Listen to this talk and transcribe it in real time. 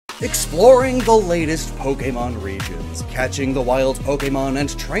exploring the latest Pokemon regions, catching the wild Pokemon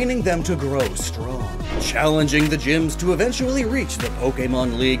and training them to grow strong, challenging the gyms to eventually reach the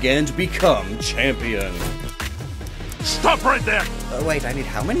Pokemon League and become champion. Stop right there! Wait, I need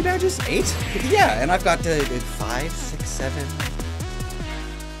how many badges? 8? Yeah, and I've got 5, 6, 7...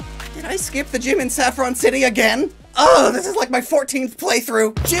 Did I skip the gym in Saffron City again? Oh, this is like my 14th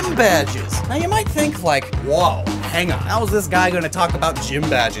playthrough! Gym badges! Now you might think like, whoa, hang on, how is this guy gonna talk about gym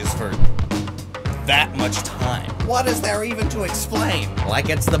badges for that much time? What is there even to explain? Like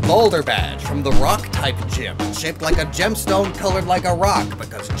it's the Boulder Badge from the Rock-type gym, shaped like a gemstone colored like a rock,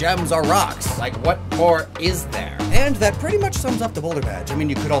 because gems are rocks. Like, what more is there? And that pretty much sums up the Boulder Badge. I mean,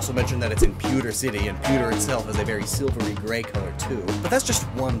 you could also mention that it's in Pewter City, and Pewter itself is a very silvery gray color too. But that's just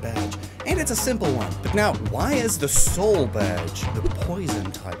one badge, and it's a simple one. But now, why is the Soul Badge the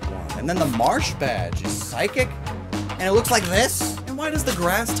Poison-type one? And then the Marsh Badge is Psychic? And it looks like this? And why does the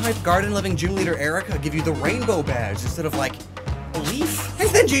Grass-type garden-loving gym leader Erica give you the Rainbow Badge instead of, like, a leaf? And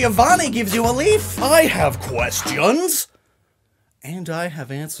then Giovanni gives you a leaf? I have questions! And I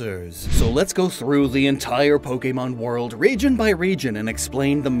have answers. So let's go through the entire Pokemon world, region by region, and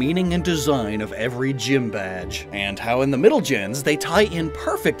explain the meaning and design of every gym badge, and how in the middle gens they tie in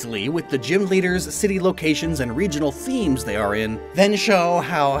perfectly with the gym leaders, city locations, and regional themes they are in. Then show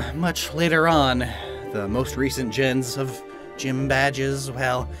how much later on, the most recent gens of gym badges,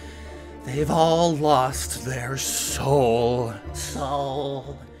 well, they've all lost their soul.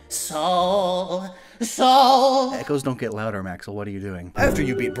 Soul. Echoes don't get louder, Maxwell. What are you doing? After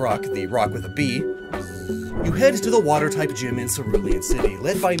you beat Brock, the rock with a B, you head to the Water-type gym in Cerulean City,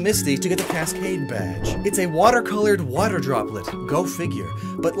 led by Misty to get the Cascade Badge. It's a water-colored water droplet, go figure.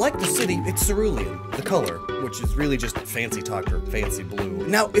 But like the city, it's cerulean, the color, which is really just fancy talk for fancy blue.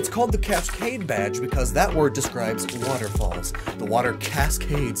 Now, it's called the Cascade Badge because that word describes waterfalls. The water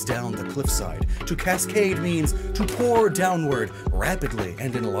cascades down the cliffside. To cascade means to pour downward rapidly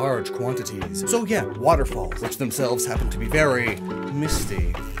and in large quantities. So yeah, waterfalls, which themselves happen to be very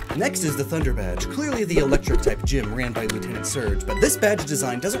misty. Next is the Thunder Badge, clearly the electric-type gym ran by Lieutenant Surge, but this badge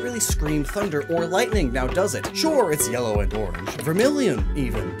design doesn't really scream thunder or lightning, now does it? Sure, it's yellow and orange. Vermilion,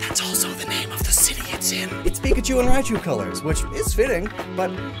 even. That's also the name of the city it's in. It's Pikachu and Raichu colors, which is fitting, but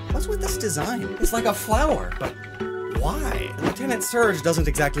what's with this design? It's like a flower, but why? Lieutenant Surge doesn't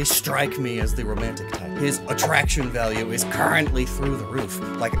exactly strike me as the romantic type. His attraction value is currently through the roof.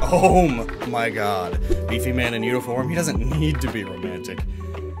 Like, oh my god. Beefy man in uniform, he doesn't need to be romantic.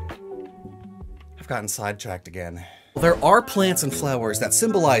 I've gotten sidetracked again. There are plants and flowers that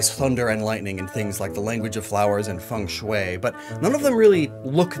symbolize thunder and lightning in things like the language of flowers and feng shui, but none of them really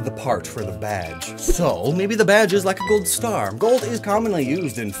look the part for the badge. So, maybe the badge is like a gold star. Gold is commonly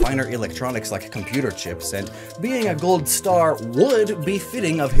used in finer electronics like computer chips, and being a gold star would be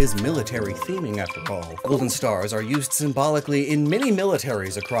fitting of his military theming after all. Golden stars are used symbolically in many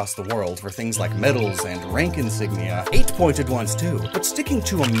militaries across the world for things like medals and rank insignia, 8-pointed ones too. But sticking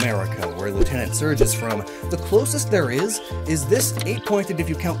to America, where Lieutenant Surge is from, the closest there is this 8-pointed, if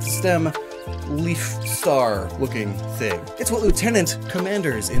you count the stem, leaf star looking thing. It's what lieutenant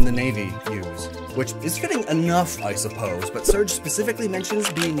commanders in the Navy use, which is fitting enough, I suppose, but Surge specifically mentions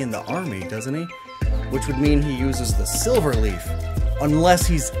being in the Army, doesn't he? Which would mean he uses the silver leaf. Unless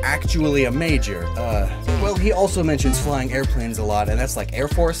he's actually a major. Well, he also mentions flying airplanes a lot, and that's like Air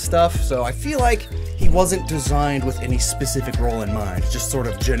Force stuff, so I feel like he wasn't designed with any specific role in mind, just sort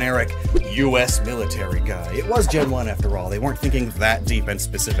of generic US military guy. It was Gen 1 after all, they weren't thinking that deep and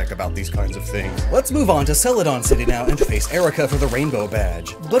specific about these kinds of things. Let's move on to Celadon City now and face Erica for the Rainbow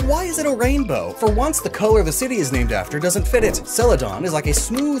Badge. But why is it a rainbow? For once, the color the city is named after doesn't fit it. Celadon is like a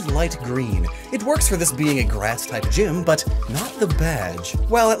smooth light green. It works for this being a grass-type gym, but not the badge.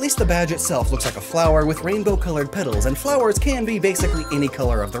 Well, at least the badge itself looks like a flower with rainbow-colored petals, and flowers can be basically any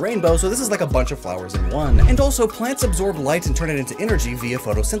color of the rainbow, so this is like a bunch of flowers in one. And also, plants absorb light and turn it into energy via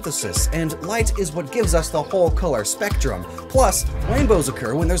photosynthesis, and light is what gives us the whole color spectrum. Plus, rainbows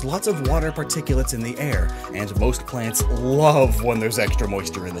occur when there's lots of water particulates in the air, and most plants love when there's extra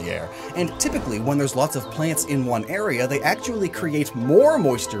moisture in the air. And typically, when there's lots of plants in one area, they actually create more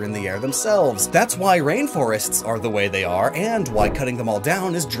moisture in the air themselves. That's why rainforests are the way they are, and why cutting them all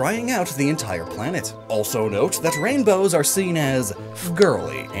down is drying out the entire planet. Also note that rainbows are seen as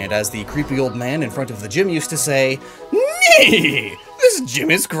girly, and as the creepy old man in front of the gym used to say, "Nee! This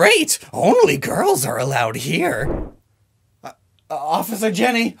gym is great! Only girls are allowed here." Officer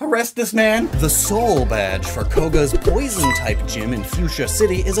Jenny, arrest this man! The Soul Badge for Koga's Poison-type gym in Fuchsia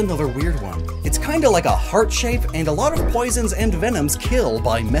City is another weird one. It's kinda like a heart shape, and a lot of poisons and venoms kill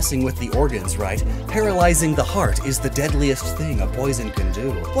by messing with the organs, right? Paralyzing the heart is the deadliest thing a poison can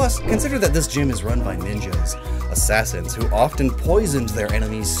do. Plus, consider that this gym is run by ninjas. Assassins who often poisoned their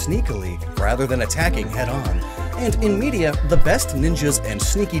enemies sneakily, rather than attacking head-on. And in media, the best ninjas and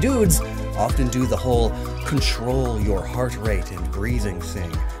sneaky dudes often do the whole control your heart rate and breathing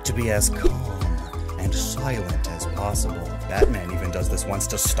thing to be as calm and silent as possible. Batman even does this once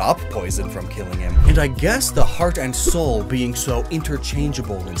to stop poison from killing him. And I guess the heart and soul being so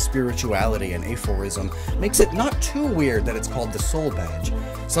interchangeable in spirituality and aphorism makes it not too weird that it's called the Soul Badge.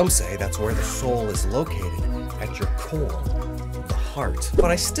 Some say that's where the soul is located, at your core. Heart. But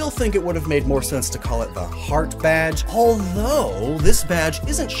I still think it would have made more sense to call it the Heart Badge, although this badge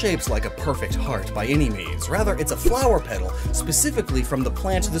isn't shaped like a perfect heart by any means. Rather, it's a flower petal, specifically from the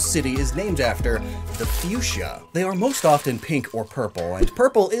plant the city is named after, the fuchsia. They are most often pink or purple, and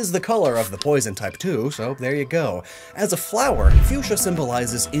purple is the color of the poison type too, so there you go. As a flower, fuchsia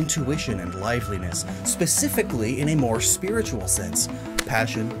symbolizes intuition and liveliness, specifically in a more spiritual sense.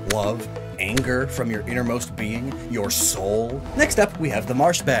 Passion, love, anger from your innermost being, your soul. Next up, we have the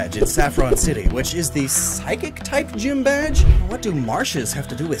Marsh Badge in Saffron City, which is the Psychic-type gym badge? What do marshes have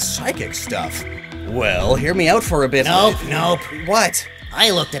to do with psychic stuff? Well, hear me out for a bit. Nope. What?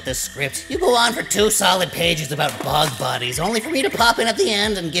 I looked at the script. You go on for 2 solid pages about bog bodies, only for me to pop in at the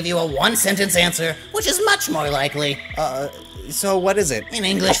end and give you a 1-sentence answer, which is much more likely. So what is it? In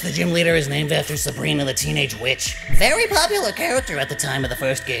English, the gym leader is named after Sabrina the Teenage Witch. Very popular character at the time of the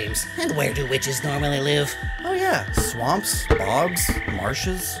first games. And where do witches normally live? Oh yeah, swamps, bogs,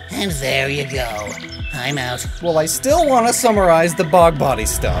 marshes. And there you go. I'm out. Well, I still want to summarize the bog body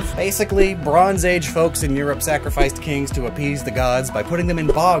stuff. Basically, Bronze Age folks in Europe sacrificed kings to appease the gods by putting them in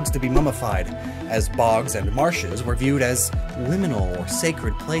bogs to be mummified, as bogs and marshes were viewed as liminal or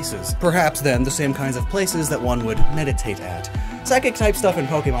sacred places. Perhaps then the same kinds of places that one would meditate at. Psychic-type stuff in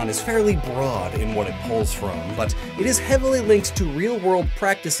Pokemon is fairly broad in what it pulls from, but it is heavily linked to real-world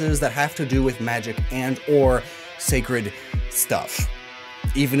practices that have to do with magic and/or sacred stuff.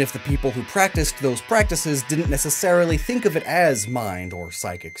 Even if the people who practiced those practices didn't necessarily think of it as mind or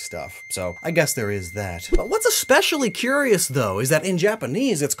psychic stuff. So I guess there is that. But what's especially curious, though, is that in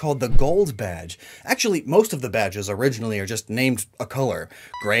Japanese it's called the Gold Badge. Actually, most of the badges originally are just named a color.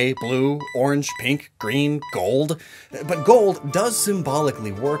 Gray, blue, orange, pink, green, gold. But gold does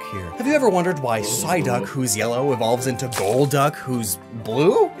symbolically work here. Have you ever wondered why Psyduck, who's yellow, evolves into Golduck, who's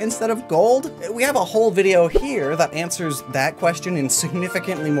blue instead of gold? We have a whole video here that answers that question in significantly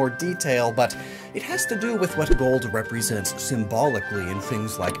more detail, but it has to do with what gold represents symbolically in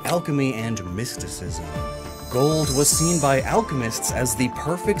things like alchemy and mysticism. Gold was seen by alchemists as the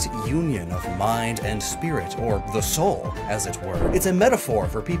perfect union of mind and spirit, or the soul, as it were. It's a metaphor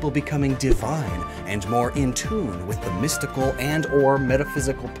for people becoming divine and more in tune with the mystical and/or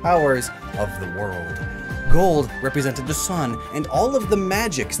metaphysical powers of the world. Gold represented the sun and all of the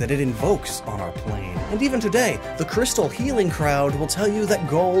magics that it invokes on our plane. And even today, the crystal healing crowd will tell you that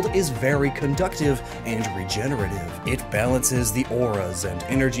gold is very conductive and regenerative. It balances the auras and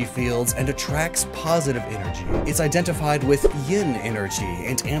energy fields and attracts positive energy. It's identified with yin energy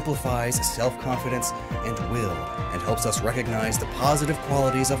and amplifies self-confidence and will, and helps us recognize the positive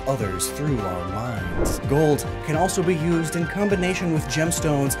qualities of others through our minds. Gold can also be used in combination with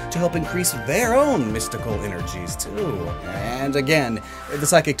gemstones to help increase their own mystical energies too. And again, the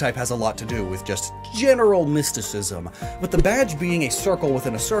psychic type has a lot to do with just general mysticism, but the badge being a circle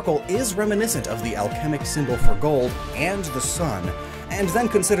within a circle is reminiscent of the alchemic symbol for gold and the sun. And then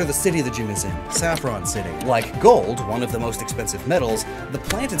consider the city the gym is in, Saffron City. Like gold, one of the most expensive metals, the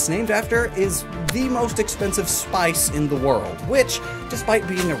plant it's named after is the most expensive spice in the world, which, despite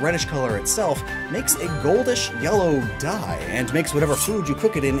being a reddish color itself, makes a goldish yellow dye, and makes whatever food you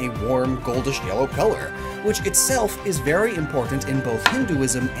cook it in a warm goldish yellow color, which itself is very important in both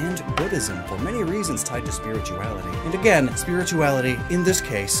Hinduism and Buddhism for many reasons tied to spirituality. And again, spirituality, in this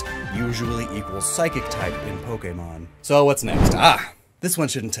case, usually equals psychic type in Pokemon. So what's next? This one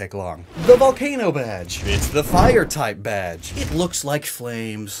shouldn't take long. The Volcano Badge. It's the Fire-type badge. It looks like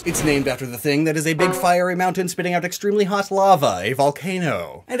flames. It's named after the thing that is a big fiery mountain spitting out extremely hot lava, a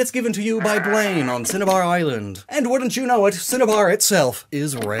volcano. And it's given to you by Blaine on Cinnabar Island. And wouldn't you know it, Cinnabar itself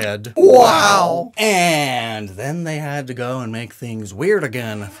is red. Wow! And then they had to go and make things weird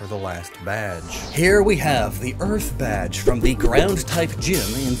again for the last badge. Here we have the Earth Badge from the Ground-type gym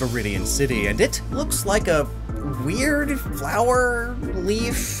in Viridian City, and it looks like a weird flower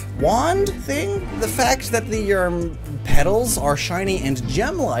leaf wand thing? The fact that the petals are shiny and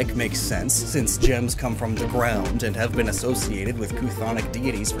gem-like makes sense, since gems come from the ground and have been associated with chthonic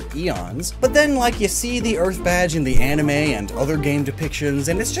deities for eons. But then, like, you see the Earth Badge in the anime and other game depictions,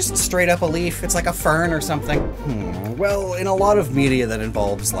 and it's just straight up a leaf. It's like a fern or something. Well, in a lot of media that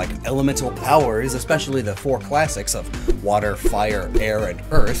involves, like, elemental powers, especially the four classics of water, fire, air, and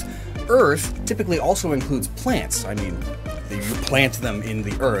earth, Earth typically also includes plants. I mean, you plant them in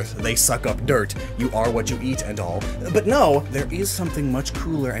the earth, they suck up dirt, you are what you eat and all. But no, there is something much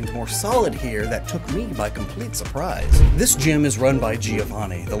cooler and more solid here that took me by complete surprise. This gym is run by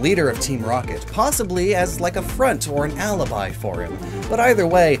Giovanni, the leader of Team Rocket, possibly as like a front or an alibi for him. But either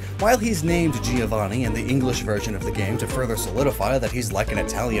way, while he's named Giovanni in the English version of the game to further solidify that he's like an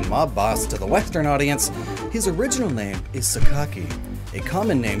Italian mob boss to the Western audience, his original name is Sakaki, a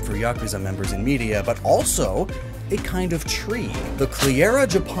common name for Yakuza members in media, but also a kind of tree, the Cleyera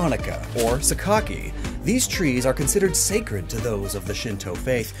japonica, or Sakaki. These trees are considered sacred to those of the Shinto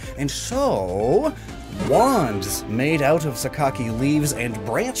faith, and so wands made out of Sakaki leaves and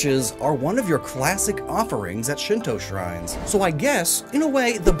branches are one of your classic offerings at Shinto shrines. So I guess, in a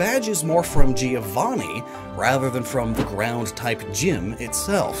way, the badge is more from Giovanni rather than from the ground-type gym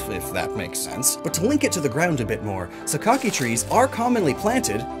itself, if that makes sense. But to link it to the ground a bit more, Sakaki trees are commonly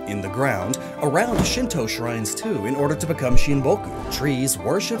planted, in the ground, around Shinto shrines too, in order to become Shinboku, trees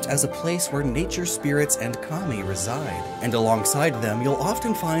worshipped as a place where nature spirits and kami reside. And alongside them, you'll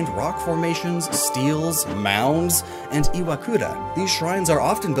often find rock formations, steels, mounds, and iwakura. These shrines are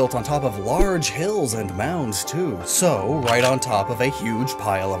often built on top of large hills and mounds too, so right on top of a huge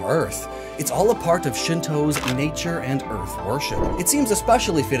pile of earth. It's all a part of Shinto's nature and earth worship. It seems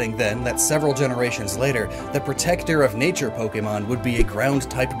especially fitting then that several generations later, the protector of nature Pokemon would be a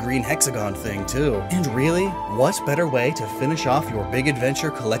ground-type green hexagon thing too. And really, what better way to finish off your big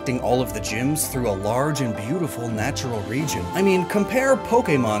adventure collecting all of the gyms through a large and beautiful natural region? I mean, compare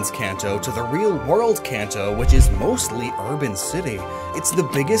Pokemon's Kanto to the real-world Kanto, which is mostly urban city. It's the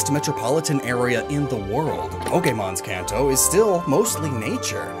biggest metropolitan area in the world. Pokemon's Kanto is still mostly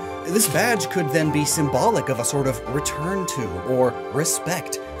nature. This badge could then be symbolic of a sort of return to, or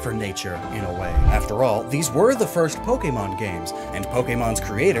respect for nature, in a way. After all, these were the first Pokemon games, and Pokemon's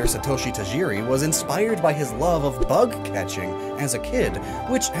creator, Satoshi Tajiri, was inspired by his love of bug catching as a kid,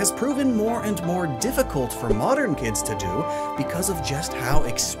 which has proven more and more difficult for modern kids to do because of just how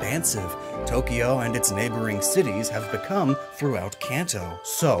expansive Tokyo and its neighboring cities have become throughout Kanto.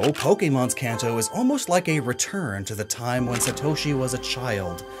 So, Pokemon's Kanto is almost like a return to the time when Satoshi was a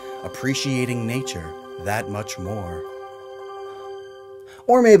child, appreciating nature that much more.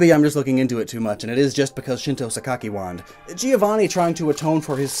 Or maybe I'm just looking into it too much, and it is just because Shinto Sakaki wand. Giovanni trying to atone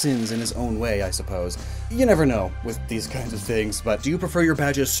for his sins in his own way, I suppose. You never know with these kinds of things, but do you prefer your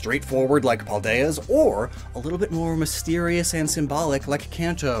badges straightforward like Paldea's, or a little bit more mysterious and symbolic like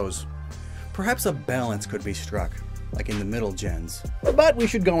Kanto's? Perhaps a balance could be struck, like in the middle gens. But we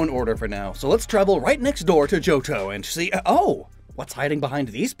should go in order for now, so let's travel right next door to Johto and see— oh! What's hiding behind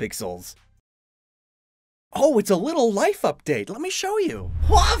these pixels? Oh, it's a little life update. Let me show you.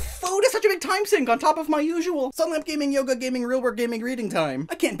 Wow, food is such a big time sink on top of my usual Sunlamp Gaming, Yoga Gaming, Real Work Gaming reading time.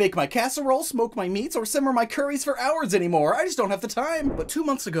 I can't bake my casserole, smoke my meats, or simmer my curries for hours anymore. I just don't have the time. But 2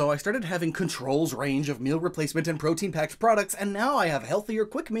 months ago, I started having Control's range of meal replacement and protein-packed products, and now I have healthier,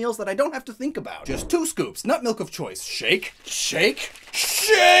 quick meals that I don't have to think about. Just 2 scoops, nut milk of choice. Shake, shake,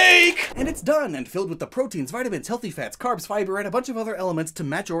 shake! And it's done, and filled with the proteins, vitamins, healthy fats, carbs, fiber, and a bunch of other elements to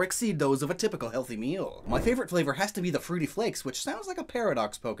match or exceed those of a typical healthy meal. My favorite flavor has to be the Fruity Flakes, which sounds like a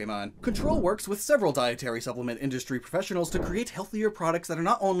Paradox Pokemon. Control works with several dietary supplement industry professionals to create healthier products that are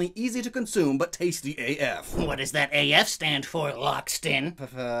not only easy to consume, but tasty AF. What does that AF stand for, Lockstin?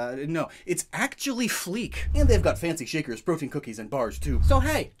 No, it's actually Fleek. And they've got fancy shakers, protein cookies, and bars too. So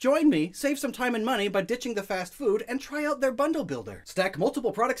hey, join me, save some time and money by ditching the fast food, and try out their bundle builder. Stack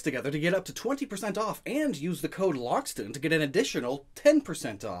multiple products together to get up to 20% off, and use the code Lockstin to get an additional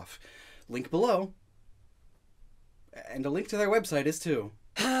 10% off. Link below. And a link to their website is too.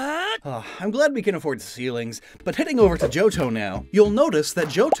 I'm glad we can afford ceilings, but heading over to Johto now, you'll notice that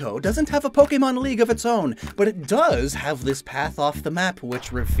Johto doesn't have a Pokemon League of its own, but it does have this path off the map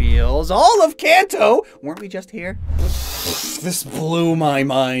which reveals all of Kanto! Weren't we just here? This blew my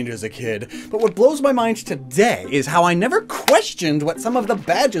mind as a kid, but what blows my mind today is how I never questioned what some of the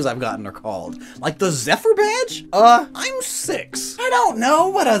badges I've gotten are called. Like the Zephyr badge? I'm 6. I don't know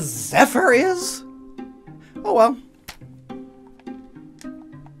what a Zephyr is. Oh well.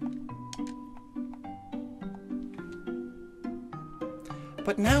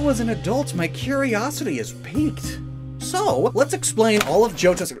 But now as an adult, my curiosity is piqued. So, let's explain all of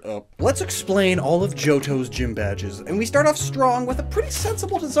Johto's gym badges, and we start off strong with a pretty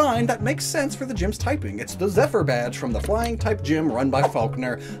sensible design that makes sense for the gym's typing. It's the Zephyr badge from the flying type gym run by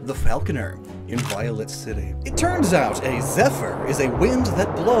Falconer, the Falconer, in Violet City. It turns out a Zephyr is a wind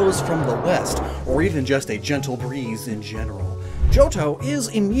that blows from the west, or even just a gentle breeze in general. Johto is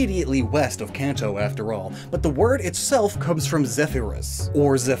immediately west of Kanto after all, but the word itself comes from Zephyrus,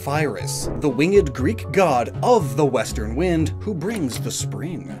 or Zephyrus, the winged Greek god of the western wind who brings the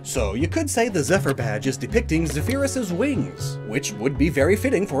spring. So you could say the Zephyr badge is depicting Zephyrus's wings, which would be very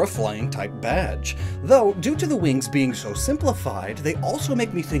fitting for a flying type badge. Though, due to the wings being so simplified, they also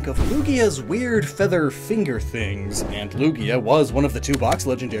make me think of Lugia's weird feather finger things, and Lugia was one of the 2 box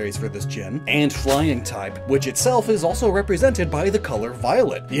legendaries for this gen, and flying type, which itself is also represented by the color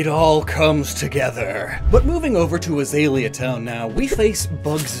violet. It all comes together. But moving over to Azalea Town now, we face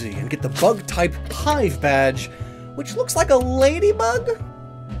Bugsy and get the bug type Hive badge, which looks like a ladybug?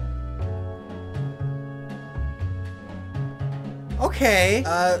 Okay,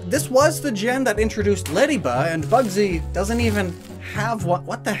 this was the gen that introduced Ladybug, and Bugsy doesn't even have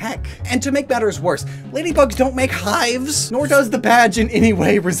what the heck? And to make matters worse, ladybugs don't make hives, nor does the badge in any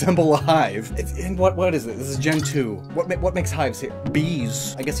way resemble a hive. And what is it? This is Gen 2. What makes hives here?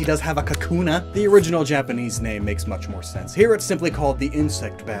 Bees. I guess he does have a kakuna. The original Japanese name makes much more sense. Here it's simply called the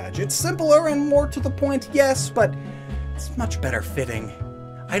Insect Badge. It's simpler and more to the point, yes, but it's much better fitting.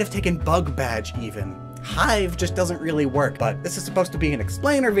 I'd have taken Bug Badge even. Hive just doesn't really work, but this is supposed to be an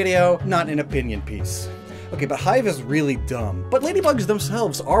explainer video, not an opinion piece. Okay, but Hive is really dumb. But ladybugs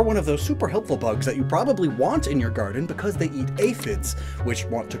themselves are one of those super helpful bugs that you probably want in your garden because they eat aphids, which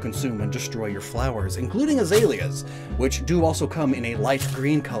want to consume and destroy your flowers, including azaleas, which do also come in a light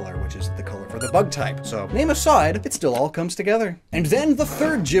green color, which is the color for the bug type. So, name aside, it still all comes together. And then the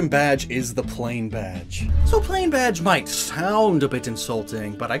third gym badge is the Plain Badge. So Plain Badge might sound a bit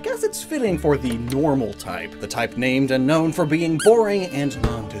insulting, but I guess it's fitting for the normal type, the type named and known for being boring and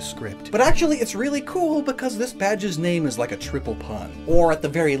nondescript. But actually, it's really cool because this badge's name is like a triple pun, or at the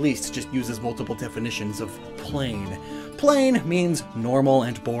very least just uses multiple definitions of plain. Plain means normal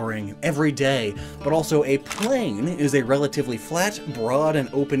and boring, every day, but also a plain is a relatively flat, broad, and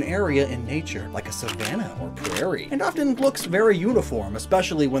open area in nature, like a savanna or prairie, and often looks very uniform,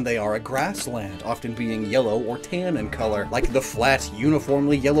 especially when they are a grassland, often being yellow or tan in color, like the flat,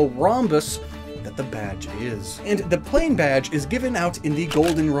 uniformly yellow rhombus that the badge is. And the Plain Badge is given out in the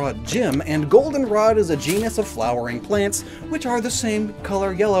Goldenrod gym, and Goldenrod is a genus of flowering plants which are the same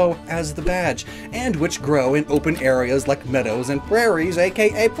color yellow as the badge, and which grow in open areas like meadows and prairies,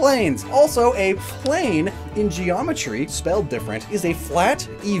 aka plains. Also, a plane in geometry, spelled different, is a flat,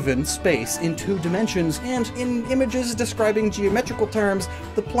 even space in 2 dimensions, and in images describing geometrical terms,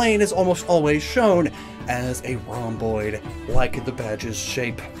 the plane is almost always shown as a rhomboid, like the badge's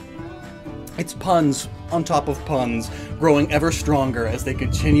shape. It's puns on top of puns, growing ever stronger as they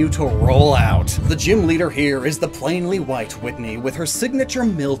continue to roll out. The gym leader here is the plainly white Whitney with her signature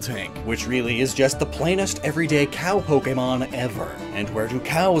Miltank, which really is just the plainest everyday cow Pokemon ever. And where do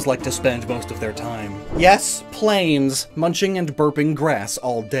cows like to spend most of their time? Yes, plains, munching and burping grass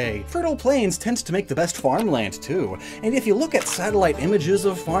all day. Fertile plains tends to make the best farmland too, and if you look at satellite images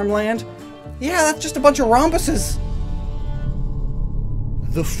of farmland, yeah, that's just a bunch of rhombuses.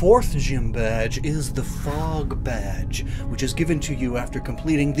 The fourth gym badge is the Fog Badge, which is given to you after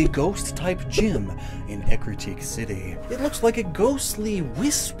completing the Ghost-type gym in Ekritik City. It looks like a ghostly,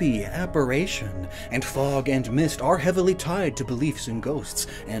 wispy apparition, and fog and mist are heavily tied to beliefs in ghosts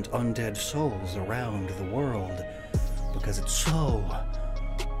and undead souls around the world, because it's so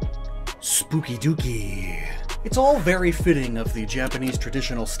spooky dooky. It's all very fitting of the Japanese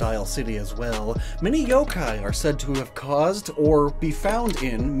traditional style city as well. Many yokai are said to have caused or be found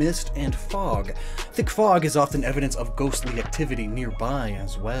in mist and fog. Thick fog is often evidence of ghostly activity nearby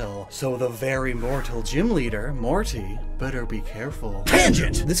as well. So the very mortal gym leader, Morty, better be careful.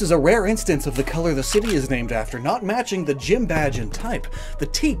 Tangent! This is a rare instance of the color the city is named after not matching the gym badge and type. The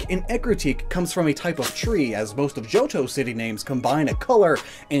teak in Ekritik comes from a type of tree, as most of Johto city names combine a color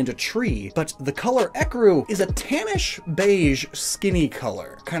and a tree. But the color Ekru is a tannish beige skinny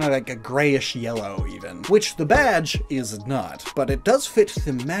color, kind of like a grayish yellow even, which the badge is not, but it does fit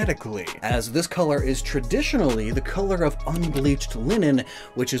thematically, as this color is traditionally the color of unbleached linen,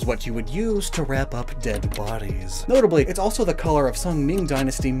 which is what you would use to wrap up dead bodies. Notably, it's also the color of some Ming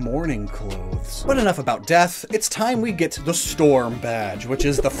Dynasty mourning clothes. But enough about death, it's time we get the Storm Badge, which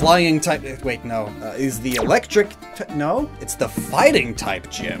is the flying type, wait, no, is the electric, no? It's the fighting type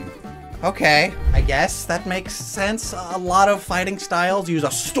gym. Okay, I guess that makes sense. A lot of fighting styles use a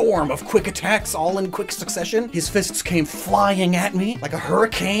storm of quick attacks all in quick succession. His fists came flying at me like a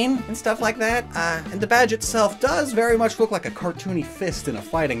hurricane and stuff like that. And the badge itself does very much look like a cartoony fist in a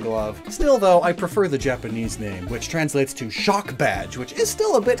fighting glove. Still though, I prefer the Japanese name, which translates to Shock Badge, which is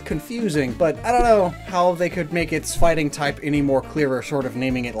still a bit confusing, but I don't know how they could make its fighting type any more clearer, sort of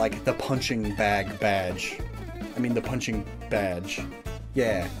naming it like the Punching Bag Badge. I mean the Punching Badge.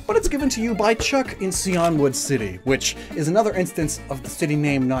 Yeah. But it's given to you by Chuck in Sionwood City, which is another instance of the city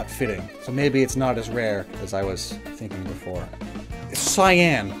name not fitting. So maybe it's not as rare as I was thinking before. It's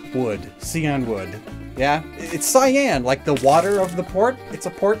Cyan Wood. Sionwood. Yeah? It's cyan, like the water of the port. It's a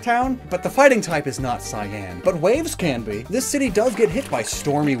port town, but the fighting type is not cyan. But waves can be. This city does get hit by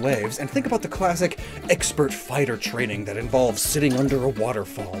stormy waves, and think about the classic expert fighter training that involves sitting under a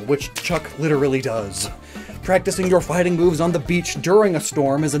waterfall, which Chuck literally does. Practicing your fighting moves on the beach during a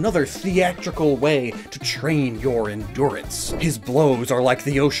storm is another theatrical way to train your endurance. His blows are like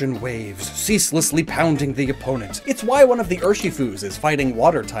the ocean waves, ceaselessly pounding the opponent. It's why one of the Urshifus is fighting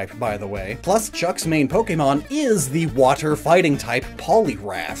water type, by the way. Plus, Chuck's main Pokemon is the water fighting type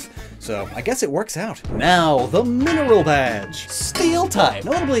Poliwrath. So I guess it works out. Now, the Mineral Badge. Steel type.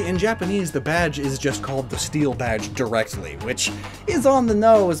 Notably, in Japanese, the badge is just called the Steel Badge directly, which is on the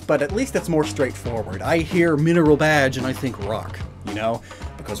nose, but at least it's more straightforward. I hear Mineral Badge and I think rock, you know?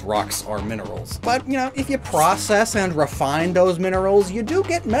 Because rocks are minerals. But, you know, if you process and refine those minerals, you do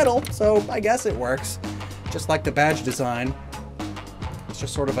get metal, so I guess it works. Just like the badge design. It's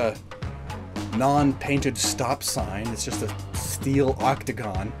just sort of a non-painted stop sign. It's just a steel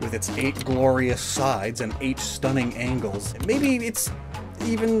octagon with its 8 glorious sides and 8 stunning angles. Maybe it's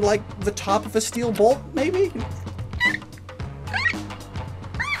even like the top of a steel bolt, maybe?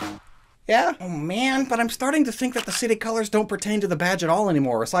 Yeah? Oh man, but I'm starting to think that the city colors don't pertain to the badge at all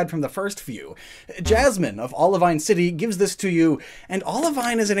anymore, aside from the first few. Jasmine of Olivine City gives this to you, and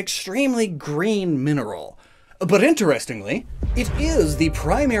Olivine is an extremely green mineral. But interestingly, it is the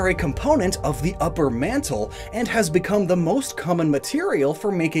primary component of the upper mantle and has become the most common material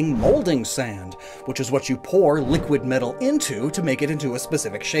for making molding sand, which is what you pour liquid metal into to make it into a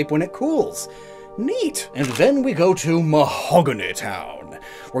specific shape when it cools. Neat! And then we go to Mahogany Town,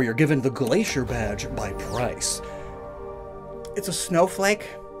 where you're given the Glacier Badge by Price. It's a snowflake,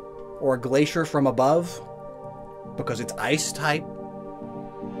 or a glacier from above, because it's ice type.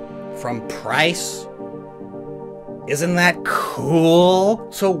 From Price. Isn't that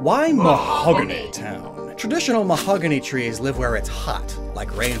cool? So why Mahogany Town? Traditional mahogany trees live where it's hot, like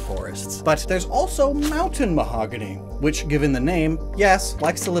rainforests. But there's also mountain mahogany, which, given the name, yes,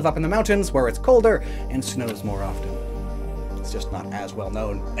 likes to live up in the mountains where it's colder and snows more often. It's just not as well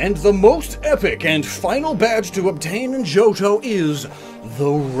known. And the most epic and final badge to obtain in Johto is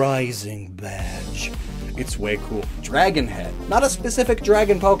the Rising Badge. It's way cool. Dragon Head. Not a specific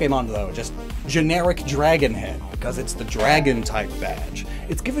dragon Pokemon though, just generic Dragon Head, because it's the dragon type badge.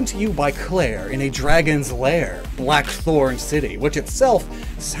 It's given to you by Claire in a dragon's lair, Blackthorn City, which itself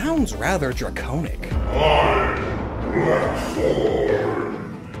sounds rather draconic. I'm Blackthorn,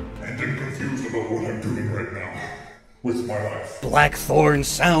 and I'm confused about what I'm doing right now with my life. Blackthorns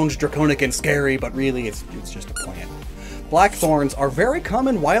sound draconic and scary, but really it's just a plant. Blackthorns are very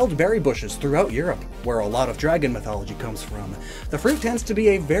common wild berry bushes throughout Europe, where a lot of dragon mythology comes from. The fruit tends to be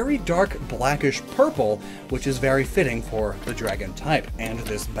a very dark blackish purple, which is very fitting for the dragon type and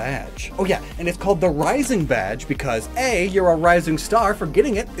this badge. Oh yeah, and it's called the Rising Badge because A, you're a rising star for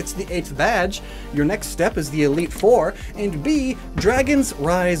getting it, it's the 8th badge, your next step is the Elite Four, and B, dragons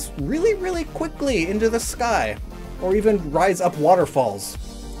rise really, really quickly into the sky, or even rise up waterfalls,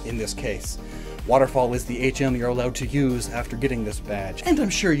 in this case. Waterfall is the HM you're allowed to use after getting this badge. And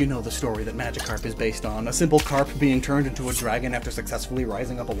I'm sure you know the story that Magikarp is based on, a simple carp being turned into a dragon after successfully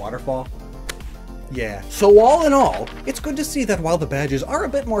rising up a waterfall. Yeah. So all in all, it's good to see that while the badges are a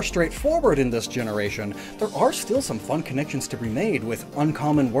bit more straightforward in this generation, there are still some fun connections to be made with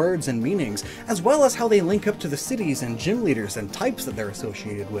uncommon words and meanings, as well as how they link up to the cities and gym leaders and types that they're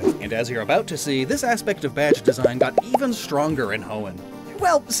associated with. And as you're about to see, this aspect of badge design got even stronger in Hoenn.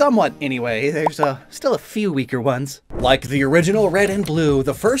 Well, somewhat anyway. There's still a few weaker ones. Like the original Red and Blue,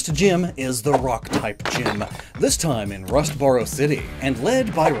 the first gym is the Rock-type gym, this time in Rustboro City, and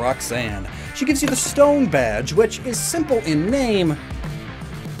led by Roxanne. She gives you the Stone Badge, which is simple in name,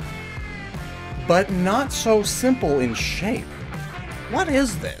 but not so simple in shape. What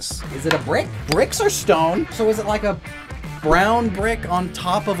is this? Is it a brick? Bricks are stone, so is it like a brown brick on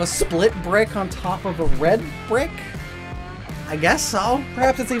top of a split brick on top of a red brick? I guess so.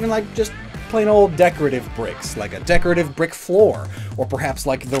 Perhaps it's even like just plain old decorative bricks, like a decorative brick floor, or perhaps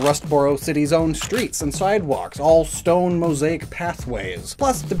like the Rustboro City's own streets and sidewalks, all stone mosaic pathways.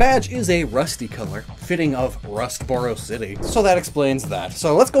 Plus, the badge is a rusty color, fitting of Rustboro City, so that explains that.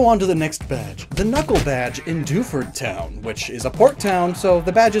 So let's go on to the next badge, the Knuckle Badge in Dewford Town, which is a port town, so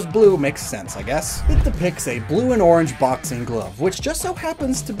the badge is blue makes sense, I guess. It depicts a blue and orange boxing glove, which just so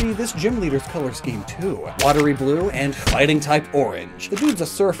happens to be this gym leader's color scheme too. Watery blue and fighting type orange. The dude's a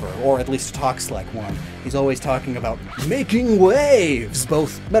surfer, or at least talks like one. He's always talking about making waves,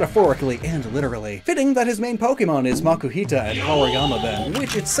 both metaphorically and literally. Fitting that his main Pokemon is Makuhita and Hariyama then,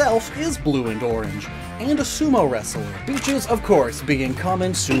 which itself is blue and orange. And a sumo wrestler, beaches, of course, being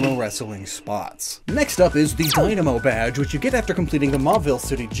common sumo wrestling spots. Next up is the Dynamo Badge, which you get after completing the Mauville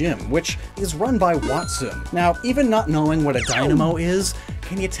City Gym, which is run by Watson. Now, even not knowing what a dynamo is,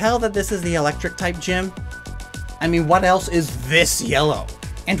 can you tell that this is the electric type gym? I mean, what else is this yellow?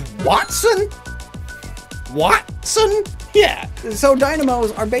 And Watson? Watson? Yeah, so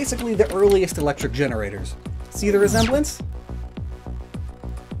dynamos are basically the earliest electric generators. See the resemblance?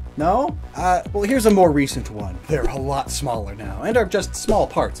 No? Well, here's a more recent one. They're a lot smaller now, and are just small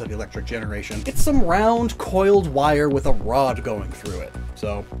parts of electric generation. It's some round, coiled wire with a rod going through it.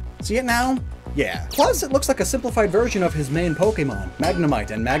 So, see it now? Yeah. Plus, it looks like a simplified version of his main Pokemon,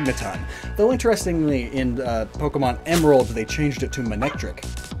 Magnemite and Magneton. Though interestingly, in Pokemon Emerald, they changed it to Manectric.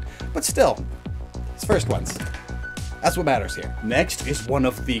 But still, it's first ones. That's what matters here. Next is one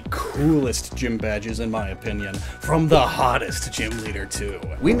of the coolest gym badges, in my opinion, from the hottest gym leader too.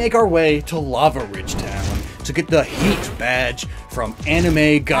 We make our way to Lava Ridge Town to get the Heat Badge from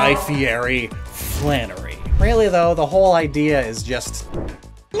anime Guy Fieri Flannery. Really though, the whole idea is just...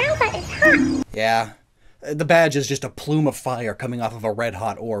 Lava is hot! Yeah. The badge is just a plume of fire coming off of a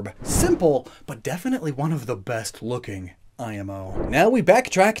red-hot orb. Simple, but definitely one of the best looking IMO. Now we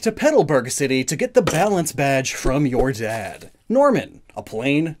backtrack to Petalburg City to get the Balance Badge from your dad. Norman, a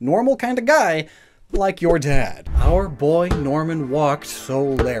plain, normal kind of guy, like your dad. Our boy Norman walked so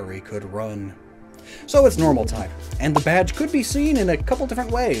Larry could run. So it's normal type, and the badge could be seen in a couple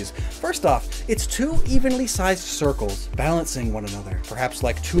different ways. First off, it's two evenly sized circles balancing one another, perhaps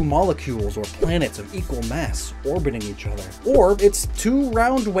like two molecules or planets of equal mass orbiting each other. Or it's two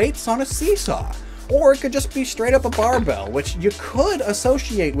round weights on a seesaw. Or it could just be straight up a barbell, which you could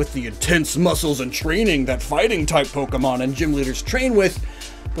associate with the intense muscles and training that fighting type Pokemon and gym leaders train with,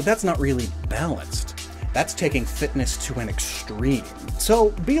 but that's not really balanced. That's taking fitness to an extreme. So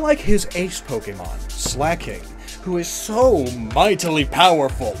be like his ace Pokemon, Slacking, who is so mightily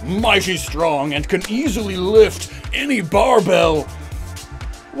powerful, mighty strong, and can easily lift any barbell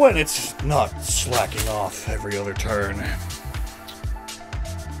when it's not slacking off every other turn.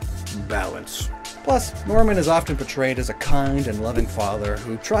 Balance. Plus, Norman is often portrayed as a kind and loving father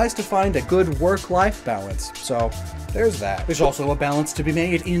who tries to find a good work-life balance, so there's that. There's also a balance to be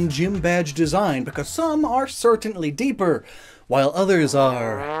made in gym badge design, because some are certainly deeper, while others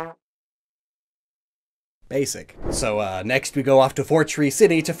are... basic. So next we go off to Fort Tree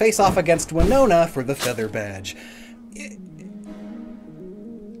City to face off against Winona for the Feather Badge.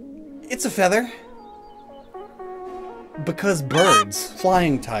 It's a feather. Because birds,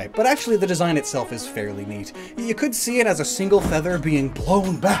 flying type, but actually the design itself is fairly neat. You could see it as a single feather being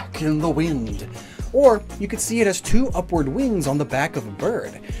blown back in the wind, or you could see it as two upward wings on the back of a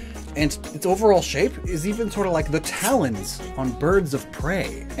bird. And its overall shape is even sort of like the talons on birds of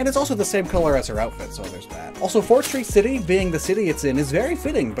prey. And it's also the same color as her outfit, so there's that. Also, Fort Tree City, being the city it's in, is very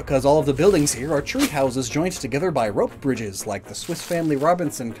fitting because all of the buildings here are tree houses joined together by rope bridges, like the Swiss Family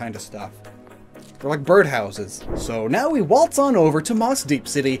Robinson kind of stuff. They're like birdhouses. So now we waltz on over to Moss Deep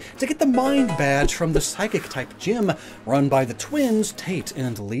City to get the Mind Badge from the Psychic-type gym run by the twins Tate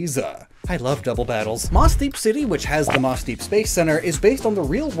and Lisa. I love double battles. Moss Deep City, which has the Moss Deep Space Center, is based on the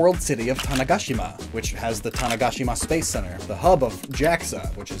real-world city of Tanegashima, which has the Tanegashima Space Center, the hub of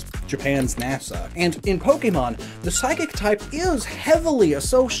JAXA, which is Japan's NASA. And in Pokemon, the Psychic type is heavily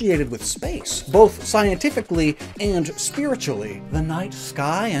associated with space, both scientifically and spiritually. The night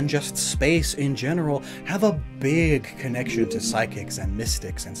sky and just space in general have a big connection to psychics and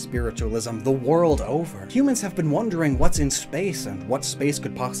mystics and spiritualism the world over. Humans have been wondering what's in space and what space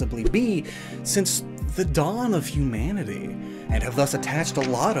could possibly be since the dawn of humanity, and have thus attached a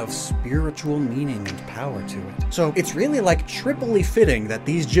lot of spiritual meaning and power to it. So it's really like triply fitting that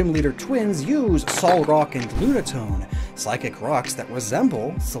these gym leader twins use Solrock and Lunatone, psychic rocks that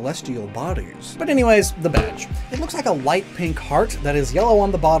resemble celestial bodies. But anyways, the badge. It looks like a light pink heart that is yellow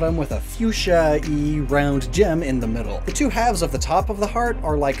on the bottom with a fuchsia-y round gem in the middle. The two halves of the top of the heart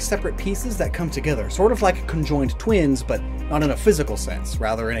are like separate pieces that come together, sort of like conjoined twins, but not in a physical sense,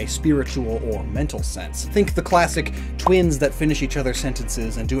 rather in a spiritual or mental sense. Think the classic twins that finish each other's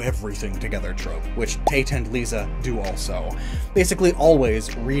sentences and do everything together trope, which Tate and Lisa do also. Basically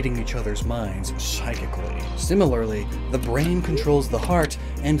always reading each other's minds psychically. Similarly, the brain controls the heart,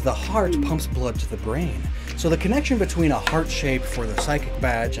 and the heart pumps blood to the brain. So the connection between a heart shape for the psychic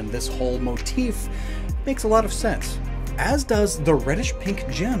badge and this whole motif makes a lot of sense. As does the reddish pink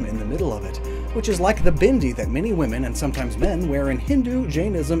gem in the middle of it, which is like the bindi that many women and sometimes men wear in Hindu,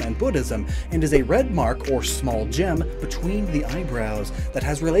 Jainism, and Buddhism, and is a red mark or small gem between the eyebrows that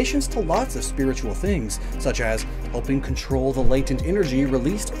has relations to lots of spiritual things, such as helping control the latent energy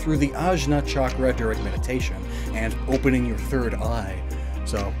released through the Ajna chakra during meditation, and opening your third eye.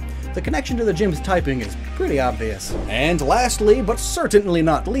 So, the connection to the gem's typing is pretty obvious. And lastly, but certainly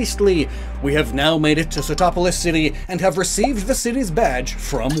not leastly, we have now made it to Setopolis City and have received the city's badge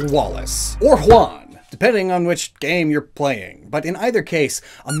from Wallace. Or Hoenn, depending on which game you're playing. But in either case,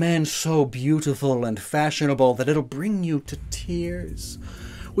 a man so beautiful and fashionable that it'll bring you to tears.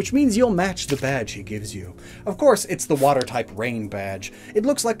 Which means you'll match the badge he gives you. Of course, it's the water-type rain badge. It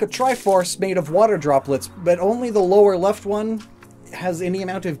looks like a Triforce made of water droplets, but only the lower left one has any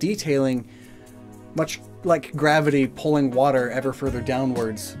amount of detailing, much like gravity pulling water ever further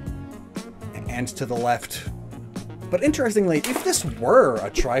downwards and to the left. But interestingly, if this were a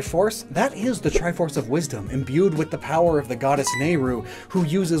Triforce, that is the Triforce of Wisdom, imbued with the power of the goddess Nehru, who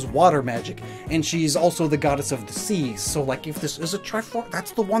uses water magic, and she's also the goddess of the seas, so like if this is a Triforce,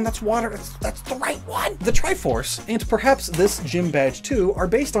 that's the one that's water, that's the right one! The Triforce, and perhaps this gym badge too, are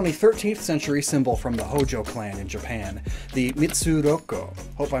based on a 13th century symbol from the Hojo clan in Japan, the Mitsuroko,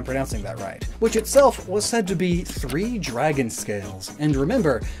 hope I'm pronouncing that right, which itself was said to be 3 dragon scales. And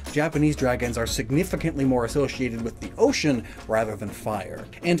remember, Japanese dragons are significantly more associated with the ocean rather than fire.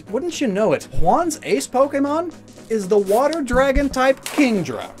 And wouldn't you know it, Hoenn's ace Pokemon is the water dragon type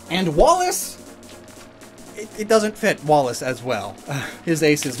Kingdra. And Wallace, it doesn't fit Wallace as well. His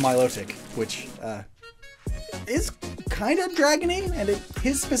ace is Milotic, which is kind of dragony, and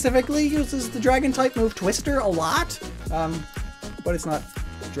his specifically uses the dragon type move Twister a lot, but it's not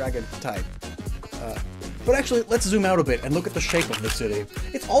dragon type. But actually, let's zoom out a bit and look at the shape of the city.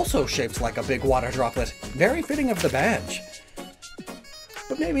 It's also shaped like a big water droplet, very fitting of the badge.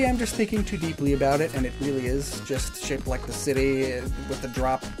 But maybe I'm just thinking too deeply about it, and it really is just shaped like the city with the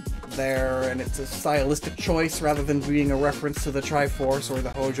drop there, and it's a stylistic choice rather than being a reference to the Triforce or the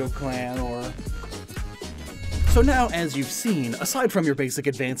Hojo clan or... So now, as you've seen, aside from your basic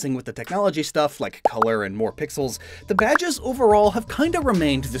advancing with the technology stuff like color and more pixels, the badges overall have kinda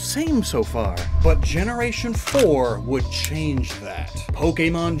remained the same so far. But Generation 4 would change that.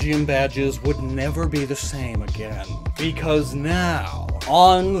 Pokemon Gym Badges would never be the same again. Because now,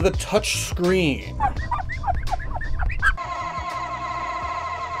 on the touch screen,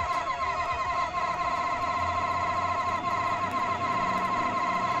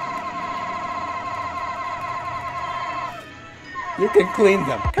 you can clean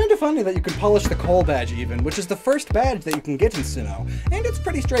them. Kinda funny that you can polish the coal badge even, which is the first badge that you can get in Sinnoh, and it's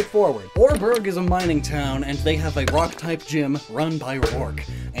pretty straightforward. Orberg is a mining town, and they have a rock-type gym run by Rourke.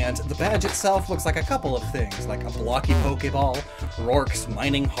 And the badge itself looks like a couple of things, like a blocky Pokeball, Rourke's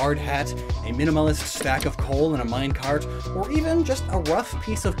mining hard hat, a minimalist stack of coal in a minecart, or even just a rough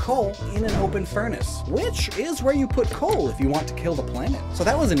piece of coal in an open furnace, which is where you put coal if you want to kill the planet. So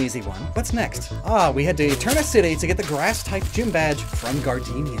that was an easy one. What's next? We had to Eterna City to get the grass-type gym badge from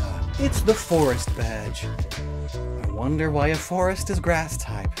Gardenia. It's the forest badge. I wonder why a forest is grass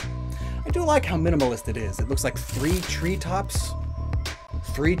type. I do like how minimalist it is. It looks like 3 treetops.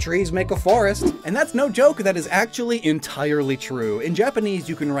 3 trees make a forest. And that's no joke, that is actually entirely true. In Japanese,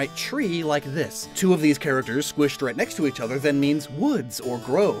 you can write tree like this. 2 of these characters squished right next to each other then means woods or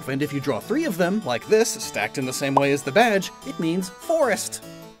grove. And if you draw 3 of them, like this, stacked in the same way as the badge, it means forest.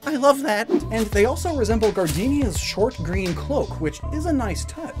 I love that. And they also resemble Gardenia's short green cloak, which is a nice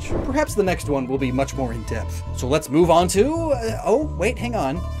touch. Perhaps the next one will be much more in-depth. So let's move on to... oh, wait, hang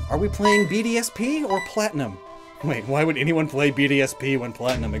on. Are we playing BDSP or Platinum? Wait, why would anyone play BDSP when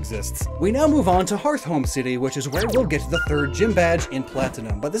Platinum exists? We now move on to Hearthhome City, which is where we'll get the 3rd gym badge in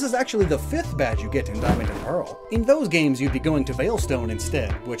Platinum, but this is actually the 5th badge you get in Diamond and Pearl. In those games, you'd be going to Veilstone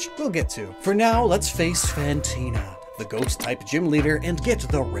instead, which we'll get to. For now, let's face Fantina, the ghost-type gym leader, and get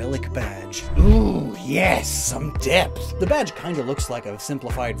the Relic Badge. Ooh, yes, some depth! The badge kinda looks like a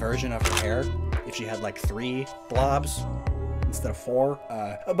simplified version of her hair, if she had like 3 blobs instead of 4.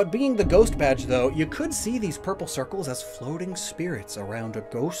 But being the ghost badge though, you could see these purple circles as floating spirits around a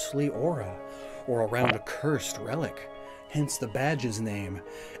ghostly aura, or around a cursed relic. Hence the badge's name.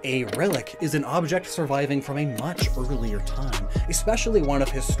 A relic is an object surviving from a much earlier time, especially one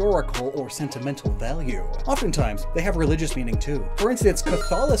of historical or sentimental value. Oftentimes, they have religious meaning too. For instance,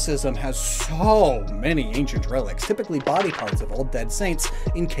 Catholicism has so many ancient relics, typically body parts of old dead saints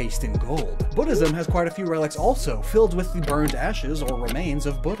encased in gold. Buddhism has quite a few relics also, filled with the burned ashes or remains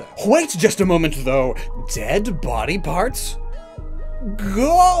of Buddha. Wait just a moment though, dead body parts?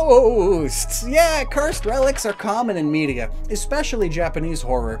 Ghosts! Yeah, cursed relics are common in media, especially Japanese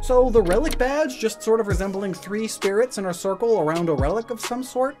horror. So the relic badge, just sort of resembling 3 spirits in a circle around a relic of some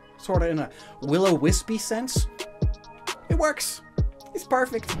sort of in a willow-wispy sense, it works. It's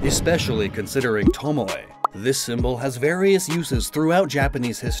perfect. Especially considering Tomoe. This symbol has various uses throughout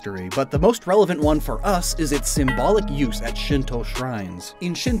Japanese history, but the most relevant one for us is its symbolic use at Shinto shrines.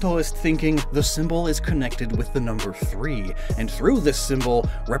 In Shintoist thinking, the symbol is connected with the number 3, and through this symbol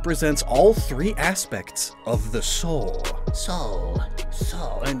represents all 3 aspects of the soul. Soul.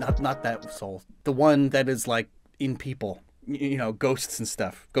 And not that soul. The one that is like in people. You know, ghosts and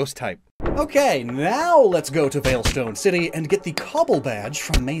stuff. Ghost type. Okay, now let's go to Veilstone City and get the Cobble Badge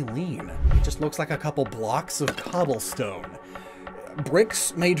from Maylene. It just looks like a couple blocks of cobblestone.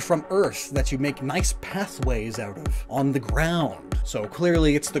 Bricks made from earth that you make nice pathways out of on the ground. So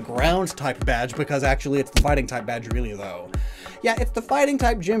clearly it's the ground type badge because actually it's the fighting type badge really though. Yeah, it's the fighting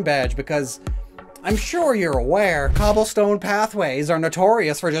type gym badge because I'm sure you're aware cobblestone pathways are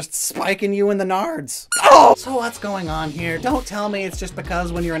notorious for just spiking you in the nards. Oh! So what's going on here? Don't tell me it's just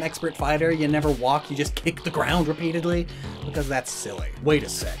because when you're an expert fighter, you never walk, you just kick the ground repeatedly? Because that's silly. Wait a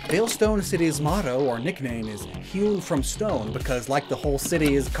sec. Veilstone City's motto or nickname is hewn from stone because like the whole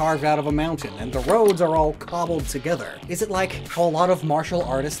city is carved out of a mountain and the roads are all cobbled together. Is it like how a lot of martial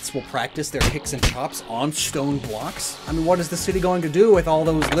artists will practice their kicks and chops on stone blocks? I mean, what is the city going to do with all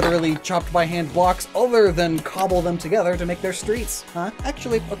those literally chopped by hand blocks other than cobble them together to make their streets, huh?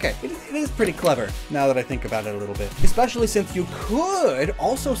 Actually, okay, it is pretty clever now that I think about it a little bit. Especially since you could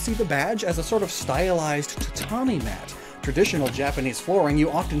also see the badge as a sort of stylized tatami mat. Traditional Japanese flooring you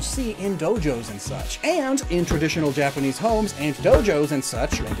often see in dojos and such. And in traditional Japanese homes and dojos and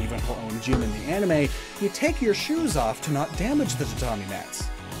such, and even her own gym in the anime, you take your shoes off to not damage the tatami mats.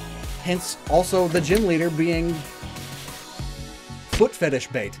 Hence, also the gym leader being foot fetish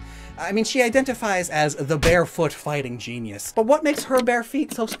bait. I mean, she identifies as the barefoot fighting genius. But what makes her bare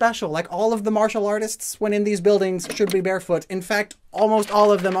feet so special? Like all of the martial artists, when in these buildings, should be barefoot. In fact, almost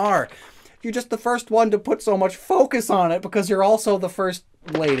all of them are. You're just the first one to put so much focus on it because you're also the first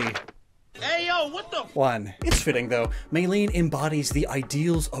lady. Hey, yo, what the? One. It's fitting, though. Maylene embodies the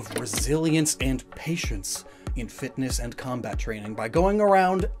ideals of resilience and patience in fitness and combat training by going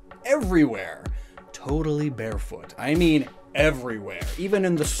around everywhere, totally barefoot. I mean, everywhere, even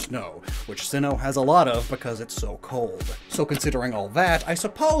in the snow, which Sinnoh has a lot of because it's so cold. So considering all that, I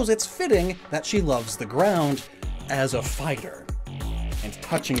suppose it's fitting that she loves the ground as a fighter, and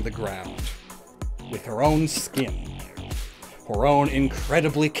touching the ground with her own skin. Her own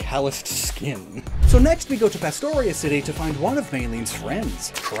incredibly calloused skin. So next we go to Pastoria City to find one of Maylene's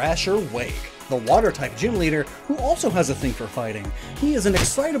friends, Crasher Wake, the water-type gym leader who also has a thing for fighting. He is an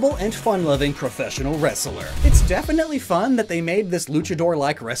excitable and fun-loving professional wrestler. It's definitely fun that they made this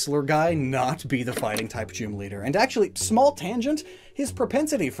luchador-like wrestler guy not be the fighting-type gym leader. And actually, small tangent, his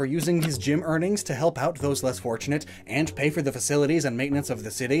propensity for using his gym earnings to help out those less fortunate and pay for the facilities and maintenance of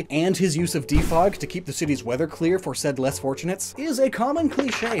the city, and his use of defog to keep the city's weather clear for said less fortunates, is a common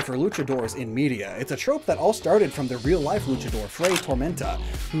cliche for luchadors in media. It's a trope that all started from the real-life luchador Fray Tormenta,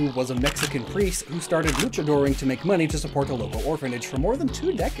 who was a Mexican priest who started luchadoring to make money to support a local orphanage for more than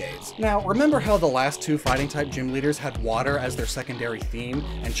 2 decades. Now, remember how the last 2 fighting-type gym leaders had water as their secondary theme,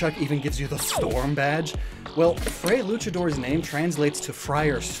 and Chuck even gives you the Storm badge? Well, Fray Luchador's name translates to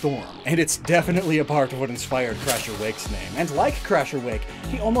Friar Storm, and it's definitely a part of what inspired Crasher Wake's name. And like Crasher Wake,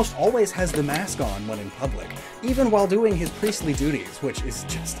 he almost always has the mask on when in public, even while doing his priestly duties, which is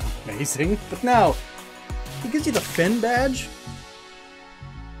just amazing. But now, he gives you the Fen badge?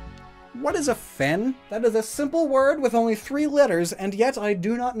 What is a fen? That is a simple word with only 3 letters, and yet I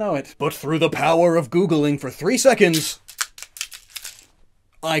do not know it. But through the power of Googling for 3 seconds,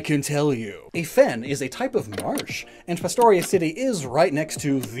 I can tell you. A fen is a type of marsh, and Pastoria City is right next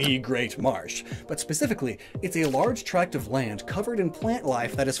to the Great Marsh. But specifically, it's a large tract of land covered in plant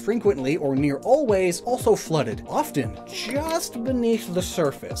life that is frequently, or near always, also flooded, often just beneath the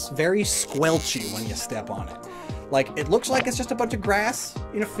surface, very squelchy when you step on it. Like, it looks like it's just a bunch of grass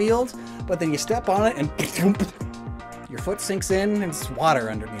in a field, but then you step on it and your foot sinks in and it's water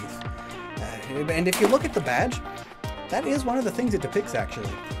underneath. And if you look at the badge, that is one of the things it depicts, actually.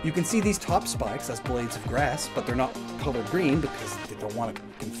 You can see these top spikes as blades of grass, but they're not colored green because they don't want to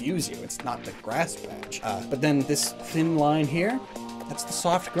confuse you. It's not the grass badge. But then this thin line here, that's the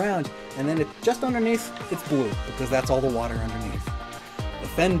soft ground. And then just underneath, it's blue because that's all the water underneath. The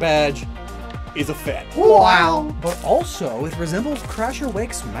fen badge is a fen. Wow! But also, it resembles Crasher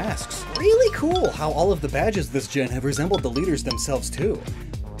Wake's masks. Really cool how all of the badges this gen have resembled the leaders themselves too.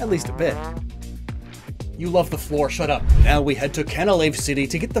 At least a bit. You love the floor, shut up. Now we head to Canalave City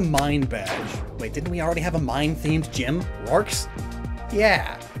to get the mine badge. Wait, didn't we already have a mine-themed gym? Rorks?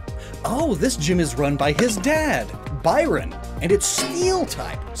 Yeah. Oh, this gym is run by his dad, Byron, and it's steel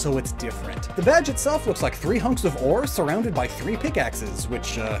type, so it's different. The badge itself looks like 3 hunks of ore surrounded by 3 pickaxes,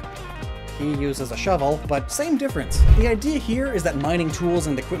 which, he uses a shovel, but same difference. The idea here is that mining tools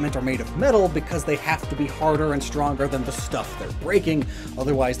and equipment are made of metal because they have to be harder and stronger than the stuff they're breaking,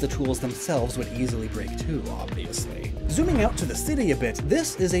 otherwise the tools themselves would easily break too, obviously. Zooming out to the city a bit,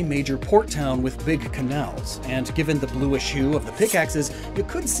 this is a major port town with big canals, and given the bluish hue of the pickaxes, you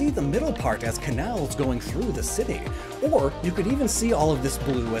could see the middle part as canals going through the city. Or you could even see all of this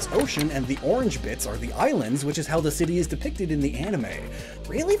blue as ocean, and the orange bits are the islands, which is how the city is depicted in the anime.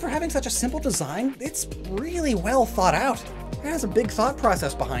 Really, for having such a simple design, it's really well thought out. It has a big thought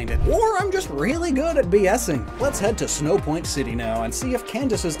process behind it. Or I'm just really good at BSing. Let's head to Snow Point City now and see if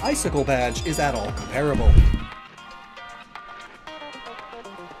Candace's icicle badge is at all comparable.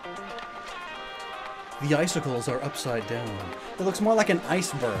 The icicles are upside down. It looks more like an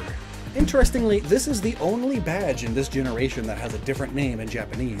iceberg. Interestingly, this is the only badge in this generation that has a different name in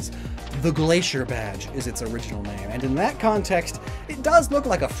Japanese. The Glacier Badge is its original name, and in that context, it does look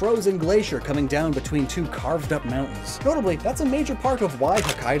like a frozen glacier coming down between 2 carved-up mountains. Notably, that's a major part of why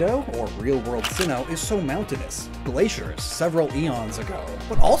Hokkaido, or real-world Sinnoh, is so mountainous. Glaciers several eons ago.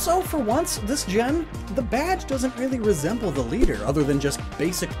 But also, for once, this gen, the badge doesn't really resemble the leader, other than just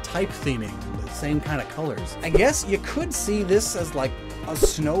basic type theming and the same kind of colors. I guess you could see this as like a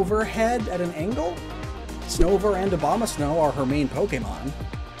Snover head at an angle? Snover and Abomasnow are her main Pokemon.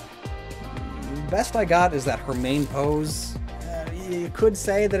 Best I got is that her main pose, you could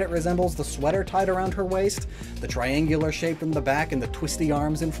say that it resembles the sweater tied around her waist, the triangular shape in the back and the twisty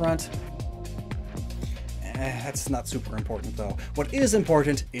arms in front. That's not super important though. What is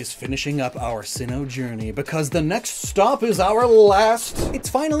important is finishing up our Sinnoh journey, because the next stop is our last. It's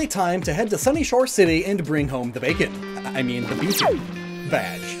finally time to head to Sunyshore City and bring home the Beacon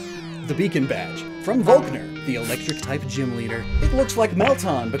Badge. The Beacon Badge. From Volkner, the electric-type gym leader. It looks like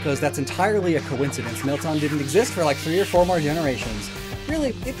Melton, because that's entirely a coincidence. Melton didn't exist for like 3 or 4 more generations. Really,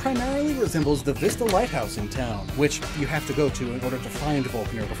 it primarily resembles the Vista Lighthouse in town, which you have to go to in order to find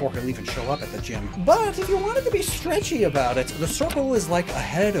Volkner before he'll even show up at the gym. But if you wanted to be stretchy about it, the circle is like a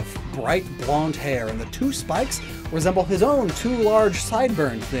head of bright blonde hair, and the 2 spikes resemble his own 2 large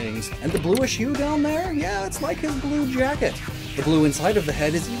sideburn things. And the bluish hue down there, yeah, it's like his blue jacket. The blue inside of the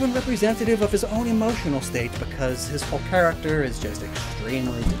head is even representative of his own emotional state, because his whole character is just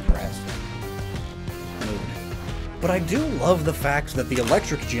extremely depressed. But I do love the fact that the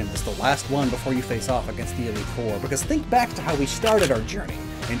Electric Gym is the last one before you face off against the Elite Four, because think back to how we started our journey.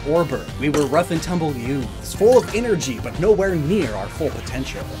 In Orber, we were rough and tumble youths, full of energy but nowhere near our full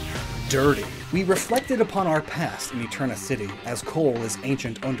potential. Dirty. We reflected upon our past in Eterna City, as coal is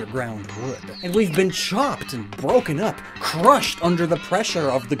ancient underground wood. And we've been chopped and broken up, crushed under the pressure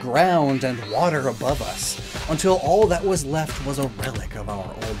of the ground and water above us, until all that was left was a relic of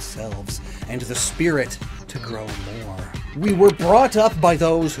our old selves, and the spirit to grow more. We were brought up by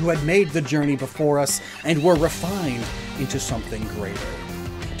those who had made the journey before us, and were refined into something greater.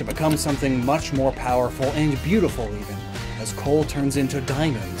 To become something much more powerful and beautiful even, as coal turns into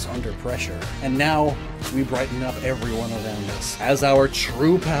diamonds under pressure. And now, we brighten up everyone around us, as our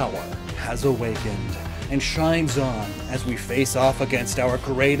true power has awakened, and shines on as we face off against our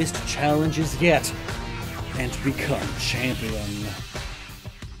greatest challenges yet, and become champion.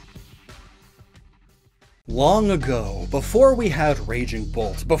 Long ago, before we had Raging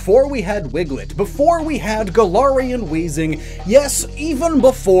Bolt, before we had Wiglet, before we had Galarian Wheezing, yes, even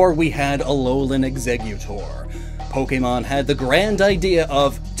before we had Alolan Exeggutor, Pokemon had the grand idea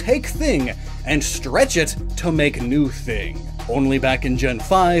of take thing and stretch it to make new thing. Only back in Gen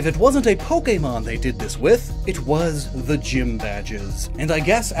 5, it wasn't a Pokemon they did this with, it was the Gym Badges. And I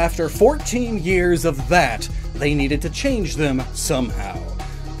guess after 14 years of that, they needed to change them somehow.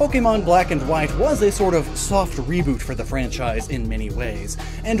 Pokemon Black and White was a sort of soft reboot for the franchise in many ways,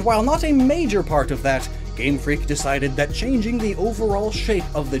 and while not a major part of that, Game Freak decided that changing the overall shape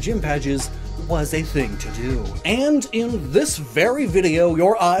of the Gym Badges was a thing to do. And in this very video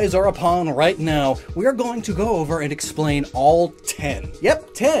your eyes are upon right now, we are going to go over and explain all 10.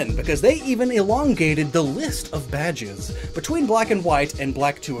 Yep, 10, because they even elongated the list of badges. Between Black and White and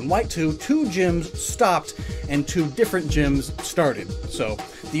Black 2 and White 2, 2 gyms stopped and 2 different gyms started. So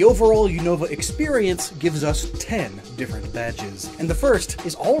the overall Unova experience gives us 10 different badges. And the first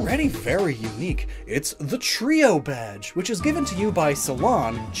is already very unique. It's the Trio Badge, which is given to you by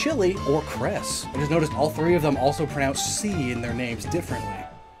Ceylon, Chili, or Cress. I just noticed all 3 of them also pronounce C in their names differently.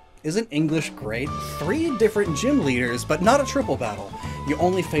 Isn't English great? 3 different gym leaders, but not a triple battle. You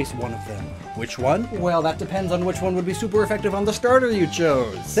only face one of them. Which one? Well, that depends on which one would be super effective on the starter you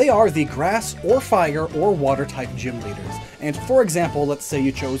chose. They are the grass or fire or water type gym leaders. And for example, let's say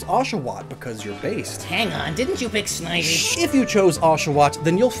you chose Oshawott because you're based. Hang on, didn't you pick Snivy? If you chose Oshawott,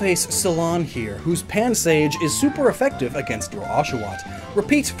 then you'll face Ceylon here, whose Pansage is super effective against your Oshawott.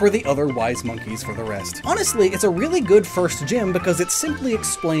 Repeat for the other wise monkeys for the rest. Honestly, it's a really good first gym because it simply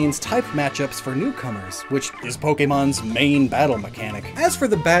explains type matchups for newcomers, which is Pokemon's main battle mechanic. As for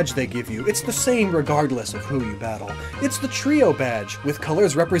the badge they give you, it's the same regardless of who you battle. It's the Trio Badge, with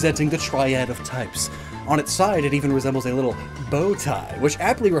colors representing the triad of types. On its side, it even resembles a little bow tie, which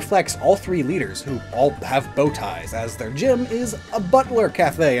aptly reflects all 3 leaders, who all have bow ties, as their gym is a butler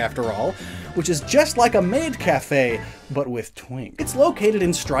cafe after all, which is just like a maid cafe, but with twink. It's located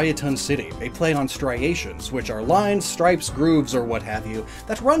in Striaton City, a play on striations, which are lines, stripes, grooves, or what have you,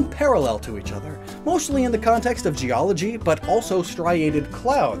 that run parallel to each other, mostly in the context of geology, but also striated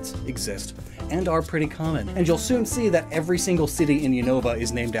clouds exist, and are pretty common. And you'll soon see that every single city in Unova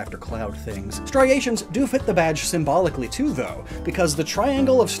is named after cloud things. Striations do fit the badge symbolically too, though, because the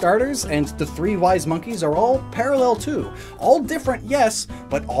triangle of starters and the 3 wise monkeys are all parallel too. All different, yes,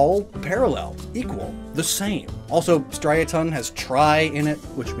 but all parallel, equal, the same. Also, Striaton has tri in it,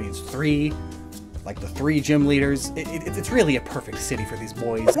 which means 3. Like the 3 gym leaders. It's really a perfect city for these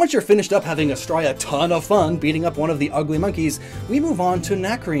boys. Once you're finished up having a ton of fun beating up one of the ugly monkeys, we move on to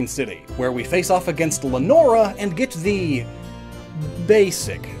Nacrene City, where we face off against Lenora and get the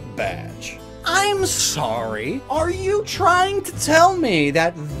basic badge. I'm sorry, are you trying to tell me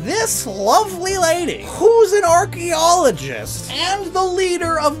that this lovely lady, who's an archaeologist and the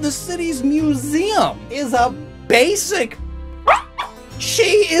leader of the city's museum, is a basic?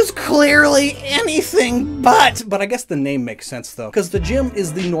 She is clearly anything but I guess the name makes sense though, because the gym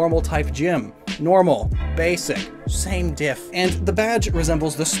is the normal type gym. Normal, basic, same diff. And the badge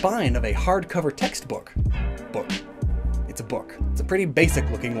resembles the spine of a hardcover textbook. It's a book. It's a pretty basic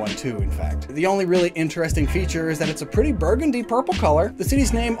looking one too, in fact. The only really interesting feature is that it's a pretty burgundy purple color. The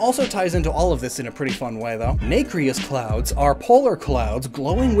city's name also ties into all of this in a pretty fun way though. Nacreous clouds are polar clouds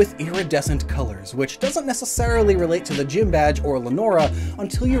glowing with iridescent colors, which doesn't necessarily relate to the gym badge or Lenora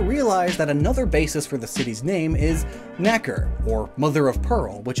until you realize that another basis for the city's name is nacre, or mother of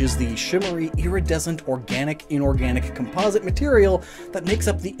pearl, which is the shimmery, iridescent, organic, inorganic composite material that makes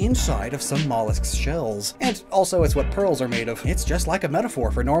up the inside of some mollusks' shells. And also it's what pearls are made of. It's just like a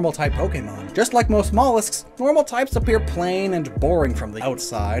metaphor for normal type Pokemon. Just like most mollusks, normal types appear plain and boring from the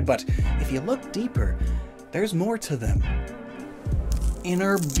outside, but if you look deeper, there's more to them.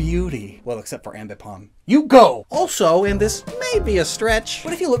 Inner beauty. Well, except for Ambipom. You go! Also, and this may be a stretch,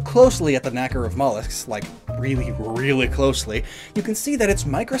 but if you look closely at the nacre of mollusks, like really, really closely, you can see that its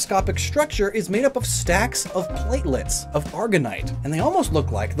microscopic structure is made up of stacks of platelets of argonite, and they almost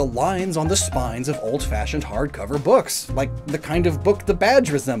look like the lines on the spines of old-fashioned hardcover books, like the kind of book the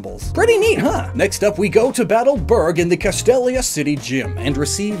badge resembles. Pretty neat, huh? Next up, we go to battle Berg in the Castelia City Gym and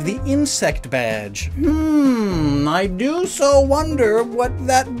receive the Insect Badge. I do so wonder what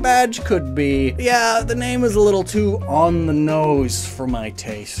that badge could be. Yeah, the name is a little too on the nose for my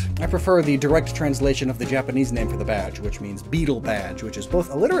taste. I prefer the direct translation of the Japanese name for the badge, which means Beetle Badge, which is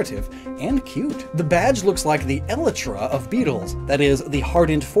both alliterative and cute. The badge looks like the elytra of beetles, that is, the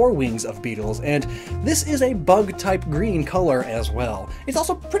hardened forewings of beetles, and this is a bug-type green color as well. It's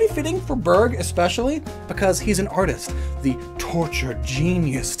also pretty fitting for Berg, especially because he's an artist, the torture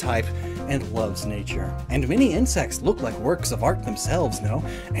genius type, and loves nature. And many insects look like works of art themselves, no?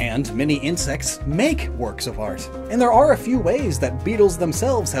 And many insects make works of art. And there are a few ways that beetles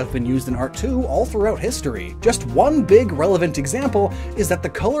themselves have been used in art too, all throughout history. Just one big relevant example is that the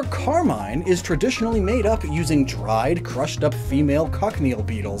color carmine is traditionally made up using dried, crushed up female cochineal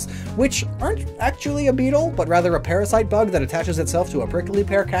beetles, which aren't actually a beetle, but rather a parasite bug that attaches itself to a prickly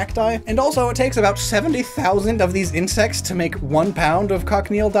pear cacti. And also it takes about 70,000 of these insects to make 1 pound of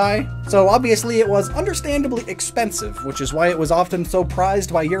cochineal dye. So obviously it was understandably expensive, which is why it was often so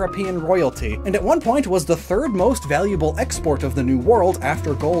prized by European royalty, and at one point was the 3rd most valuable export of the New World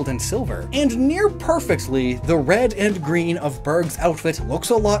after gold and silver. And near perfectly, the red and green of Berg's outfit looks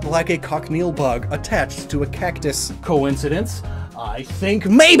a lot like a cochineal bug attached to a cactus. Coincidence? I think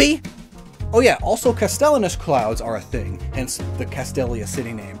maybe! Oh yeah, also Castellanus clouds are a thing, hence the Castelia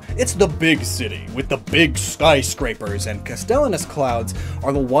city name. It's the big city with the big skyscrapers, and Castellanus clouds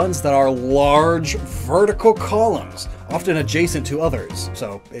are the ones that are large vertical columns, often adjacent to others,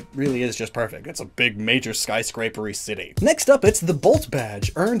 so it really is just perfect. It's a big major skyscrapery city. Next up, it's the Bolt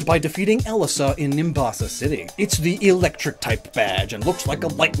Badge, earned by defeating Elisa in Nimbasa City. It's the electric type badge and looks like a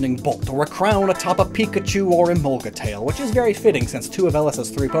lightning bolt or a crown atop a Pikachu or Emolga tail, which is very fitting since 2 of Elisa's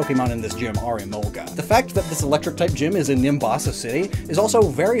 3 Pokemon in this gym are Emolga. The fact that this electric type gym is in Nimbasa City is also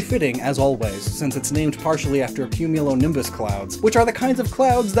very fitting as always, since it's named partially after cumulonimbus clouds, which are the kinds of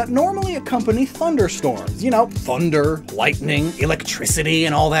clouds that normally accompany thunderstorms. You know, thunder, lightning, electricity,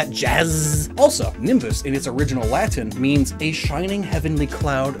 and all that jazz. Also, nimbus in its original Latin means a shining heavenly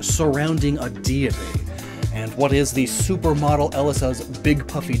cloud surrounding a deity. And what is the supermodel Elisa's big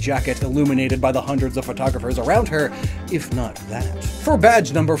puffy jacket illuminated by the hundreds of photographers around her, if not that? For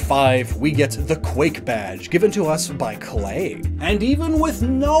badge number 5, we get the Quake Badge, given to us by Clay. And even with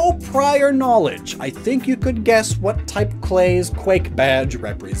no prior knowledge, I think you could guess what type Clay's Quake Badge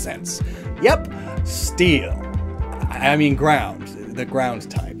represents. Yep, steel. I mean ground, the ground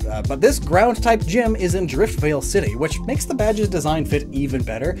type. But this ground type gym is in Driftvale City, which makes the badge's design fit even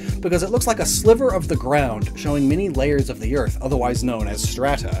better because it looks like a sliver of the ground showing many layers of the earth, otherwise known as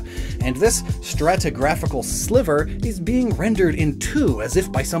strata. And this stratigraphical sliver is being rendered in 2 as if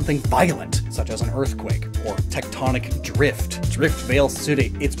by something violent, such as an earthquake or tectonic drift. Driftvale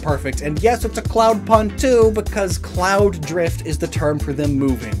City, it's perfect. And yes, it's a cloud pun too, because cloud drift is the term for them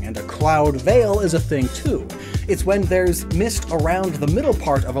moving, and a cloud veil is a thing too. It's when there's mist around the middle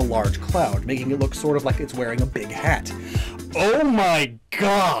part of a large cloud, making it look sort of like it's wearing a big hat. Oh my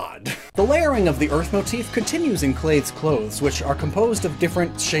god! The layering of the earth motif continues in Clay's clothes, which are composed of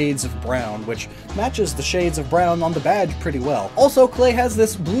different shades of brown, which matches the shades of brown on the badge pretty well. Also, Clay has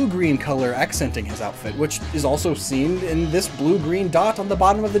this blue-green color accenting his outfit, which is also seen in this blue-green dot on the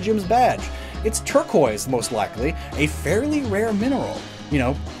bottom of the gym's badge. It's turquoise, most likely, a fairly rare mineral, you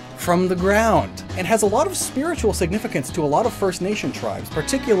know, from the ground, and has a lot of spiritual significance to a lot of First Nation tribes,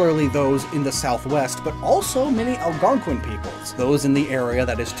 particularly those in the Southwest, but also many Algonquin peoples, those in the area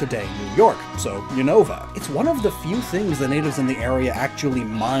that is today New York, so Unova. It's one of the few things the natives in the area actually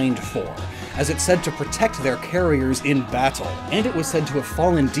mined for, as it's said to protect their carriers in battle, and it was said to have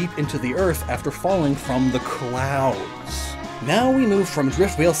fallen deep into the earth after falling from the clouds. Now we move from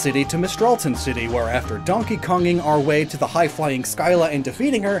Driftvale City to Mistralton City, where after Donkey Konging our way to the high-flying Skyla and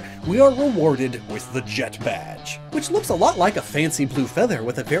defeating her, we are rewarded with the Jet Badge, which looks a lot like a fancy blue feather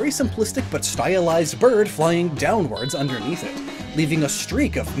with a very simplistic but stylized bird flying downwards underneath it, leaving a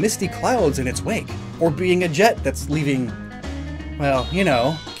streak of misty clouds in its wake, or being a jet that's leaving, well, you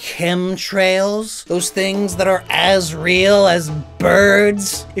know, chemtrails? Those things that are as real as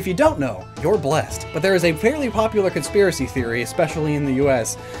birds? If you don't know, you're blessed. But there is a fairly popular conspiracy theory, especially in the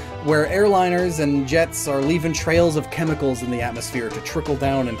US, where airliners and jets are leaving trails of chemicals in the atmosphere to trickle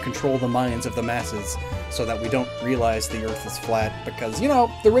down and control the minds of the masses, so that we don't realize the Earth is flat, because, you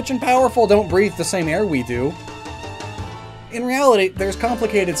know, the rich and powerful don't breathe the same air we do. In reality, there's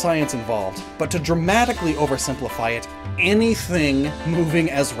complicated science involved, but to dramatically oversimplify it, anything moving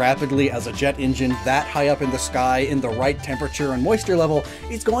as rapidly as a jet engine that high up in the sky in the right temperature and moisture level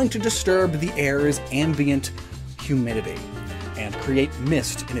is going to disturb the air's ambient humidity and create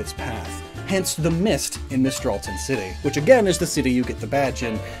mist in its path. Hence the mist in Mistralton City, which again is the city you get the badge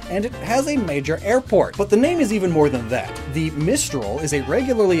in, and it has a major airport. But the name is even more than that. The Mistral is a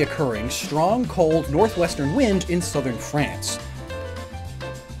regularly occurring, strong, cold, northwestern wind in southern France.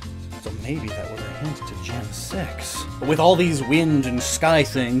 So maybe that was a hint to Gen 6. But with all these wind and sky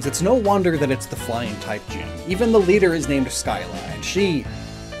things, it's no wonder that it's the flying type gym. Even the leader is named Skyla, and she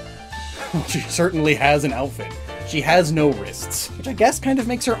certainly has an outfit. She has no wrists, which I guess kind of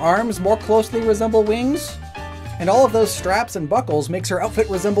makes her arms more closely resemble wings? And all of those straps and buckles makes her outfit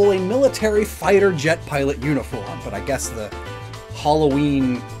resemble a military fighter jet pilot uniform, but I guess the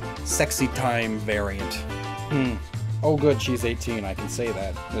Halloween sexy time variant. Oh good, she's 18, I can say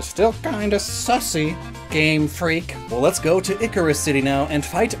that. They're still kinda sussy, Game Freak. Well, let's go to Icarus City now and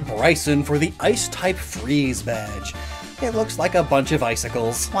fight Bryson for the Ice-type Freeze Badge. It looks like a bunch of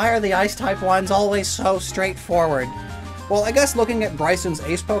icicles. Why are the Ice-type ones always so straightforward? Well, I guess looking at Bryson's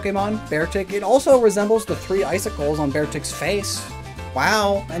ace Pokemon, Beartic, it also resembles the 3 icicles on Beartic's face.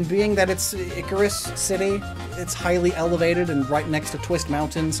 Wow, and being that it's Icarus City, it's highly elevated and right next to Twist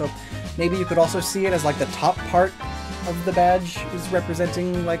Mountain, so maybe you could also see it as like the top part of the badge is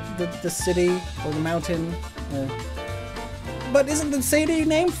representing like the city or the mountain. But isn't the city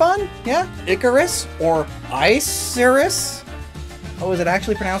name fun? Yeah? Icarus? Or Icarus? Oh, is it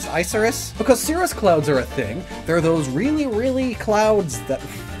actually pronounced Icarus? Because cirrus clouds are a thing. They're those really clouds that...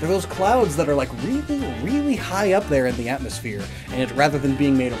 They're those clouds that are like really high up there in the atmosphere. And rather than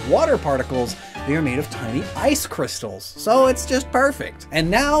being made of water particles, they are made of tiny ice crystals. So it's just perfect.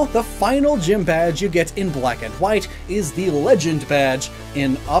 And now, the final gym badge you get in black and white is the Legend Badge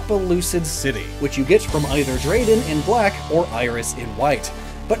in Appaloosid City, which you get from either Drayden in black or Iris in white.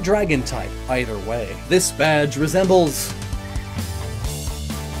 But dragon type, either way. This badge resembles...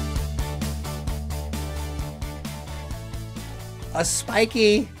 a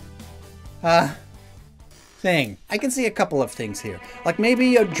spiky, thing. I can see a couple of things here. Like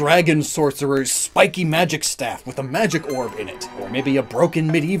maybe a dragon sorcerer's spiky magic staff with a magic orb in it. Or maybe a broken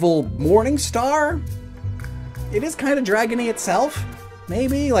medieval morning star? It is kind of dragony itself.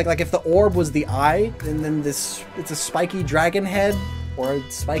 Maybe? Like if the orb was the eye, and then it's a spiky dragon head. Or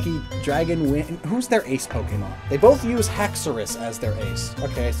a spiky dragon wing. Who's their ace Pokemon? They both use Haxorus as their ace.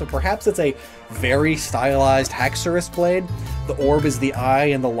 Okay, so perhaps it's a very stylized Haxorus blade. The orb is the eye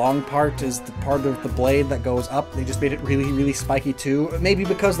and the long part is the part of the blade that goes up. They just made it really spiky too. Maybe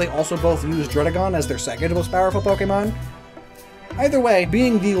because they also both use Dredagon as their second most powerful Pokemon? Either way,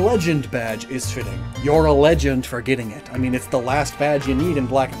 being the Legend Badge is fitting. You're a legend for getting it. I mean, it's the last badge you need in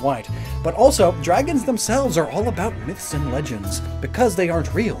black and white. But also, dragons themselves are all about myths and legends, because they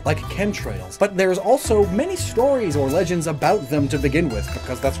aren't real, like chemtrails. But there's also many stories or legends about them to begin with,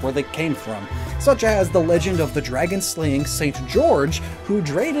 because that's where they came from. Such as the legend of the dragon-slaying St. George, who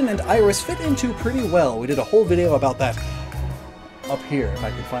Drayden and Iris fit into pretty well. We did a whole video about that up here, if I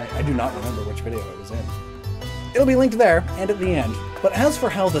can find it. I do not remember which video it was in. It'll be linked there, and at the end. But as for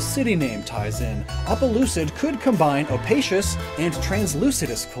how the city name ties in, Appaloosid could combine opacious and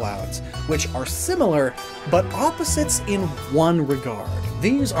translucidus clouds, which are similar, but opposites in one regard.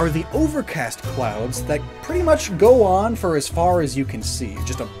 These are the overcast clouds that pretty much go on for as far as you can see,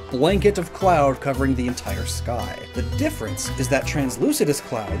 just a blanket of cloud covering the entire sky. The difference is that translucidus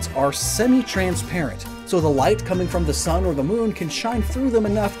clouds are semi-transparent, so the light coming from the sun or the moon can shine through them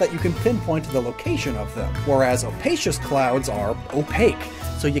enough that you can pinpoint the location of them, whereas opacious clouds are opaque,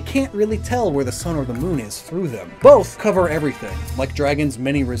 so you can't really tell where the sun or the moon is through them. Both cover everything, like Dragon's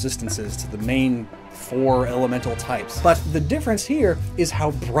many resistances to the main 4 elemental types. But the difference here is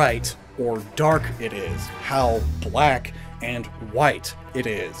how bright or dark it is, how black and white it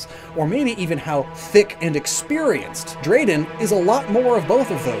is, or maybe even how thick and experienced. Drayden is a lot more of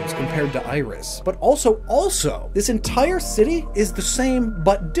both of those compared to Iris. But also, this entire city is the same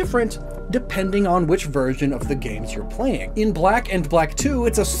but different depending on which version of the games you're playing. In Black and Black 2,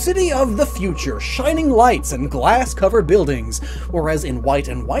 it's a city of the future, shining lights and glass-covered buildings, whereas in White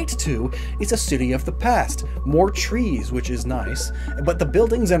and White 2, it's a city of the past, more trees, which is nice, but the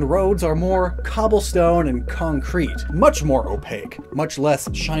buildings and roads are more cobblestone and concrete, much more opaque, much less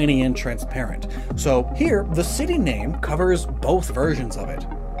shiny and transparent. So here, the city name covers both versions of it.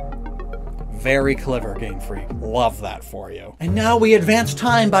 Very clever, Game Freak. Love that for you. And now we advance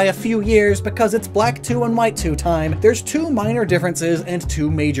time by a few years because it's Black 2 and White 2 time. There's 2 minor differences and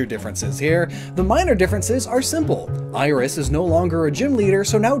 2 major differences here. The minor differences are simple. Iris is no longer a gym leader,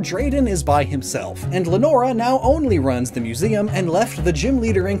 so now Drayden is by himself. And Lenora now only runs the museum and left the gym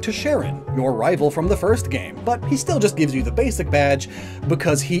leadering to Sharon, your rival from the first game. But he still just gives you the basic badge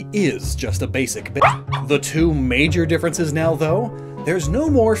because he is just a basic badge. The 2 major differences now, though? There's no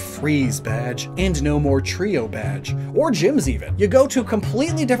more Freeze Badge, and no more Trio Badge, or gyms even. You go to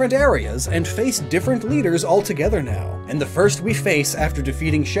completely different areas and face different leaders altogether now. And the first we face after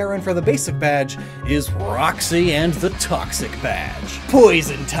defeating Sharon for the basic badge is Roxy and the Toxic Badge.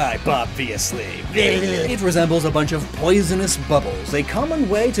 Poison type, obviously. It resembles a bunch of poisonous bubbles, a common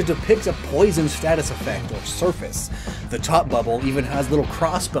way to depict a poison status effect or surface. The top bubble even has little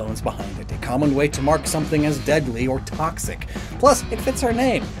crossbones behind it, a common way to mark something as deadly or toxic. Plus, it fits her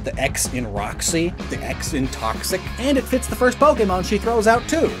name, the X in Roxy, the X in Toxic, and it fits the first Pokemon she throws out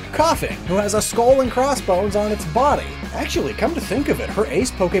too, Coughing, who has a skull and crossbones on its body. Actually, come to think of it, her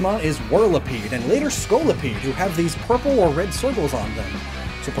ace Pokemon is Whirlipede and later Scolipede, who have these purple or red circles on them.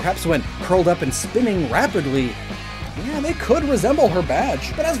 So perhaps when curled up and spinning rapidly, yeah, they could resemble her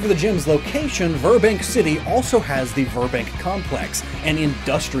badge. But as for the gym's location, Burbank City also has the Burbank Complex, an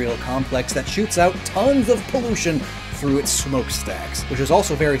industrial complex that shoots out tons of pollution through its smokestacks, which is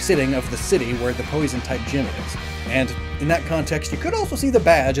also very fitting of the city where the poison-type gym is. And in that context, you could also see the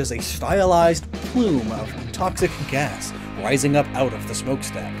badge as a stylized plume of toxic gas rising up out of the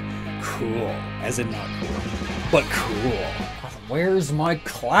smokestack. Cool, as in not cool, but cool. Where's my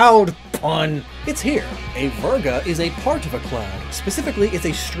cloud pun? It's here. A virga is a part of a cloud. Specifically, it's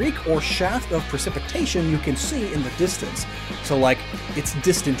a streak or shaft of precipitation you can see in the distance. So like, it's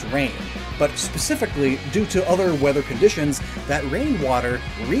distant rain. But specifically, due to other weather conditions, that rainwater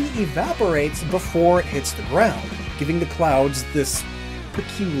re-evaporates before it hits the ground, giving the clouds this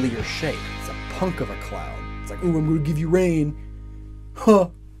peculiar shape. It's a punk of a cloud. It's like, ooh, I'm gonna give you rain.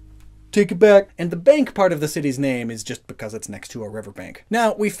 Huh. Take it back. And the bank part of the city's name is just because it's next to a riverbank.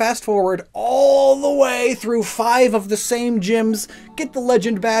 Now, we fast forward all the way through 5 of the same gyms, get the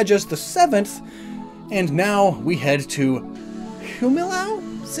Legend Badge as the 7th, and now we head to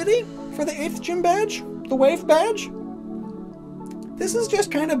Humilau City for the 8th gym badge? The Wave Badge? This is just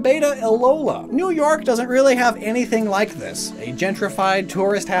kind of beta Alola. New York doesn't really have anything like this. A gentrified,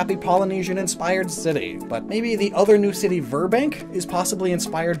 tourist-happy, Polynesian-inspired city. But maybe the other new city, Burbank, is possibly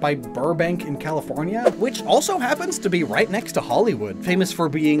inspired by Burbank in California, which also happens to be right next to Hollywood, famous for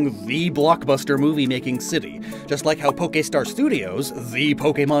being the blockbuster movie-making city. Just like how PokeStar Studios, the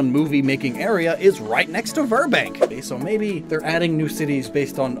Pokemon movie-making area, is right next to Burbank. Okay, so maybe they're adding new cities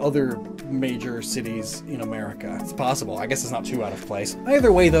based on other major cities in America. It's possible. I guess it's not too out of place.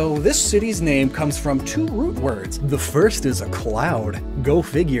 Either way though, this city's name comes from 2 root words. The first is a cloud. Go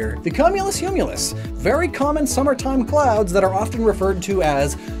figure. The cumulus-humulus. Very common summertime clouds that are often referred to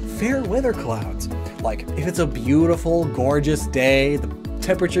as fair weather clouds. Like, if it's a beautiful, gorgeous day, the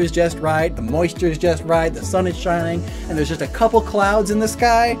temperature's just right, the moisture's just right, the sun is shining, and there's just a couple clouds in the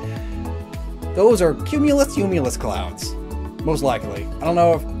sky, those are cumulus-humulus clouds. Most likely. I don't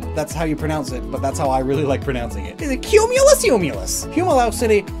know if that's how you pronounce it, but that's how I really like pronouncing it. Is it cumulus-humulus? Humilau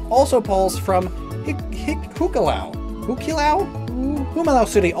City also pulls from Hukilau. Humilau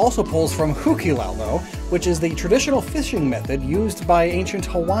City also pulls from Hukilau, though, which is the traditional fishing method used by ancient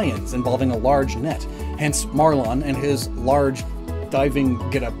Hawaiians involving a large net. Hence Marlon and his large diving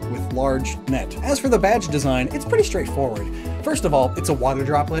getup with large net. As for the badge design, it's pretty straightforward. First of all, it's a water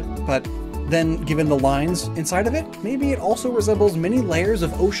droplet, but then, given the lines inside of it, maybe it also resembles many layers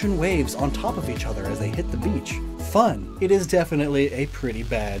of ocean waves on top of each other as they hit the beach. Fun. It is definitely a pretty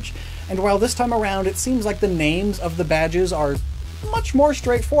badge. And while this time around it seems like the names of the badges are much more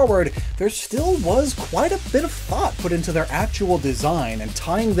straightforward, there still was quite a bit of thought put into their actual design and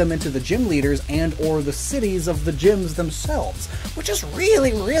tying them into the gym leaders and or the cities of the gyms themselves, which is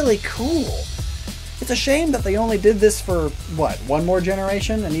really, really cool. It's a shame that they only did this for, what, 1 more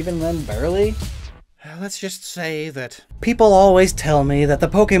generation, and even then barely? Let's just say that people always tell me that the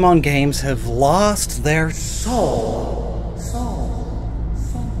Pokemon games have lost their soul.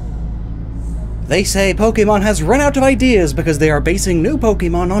 They say Pokemon has run out of ideas because they are basing new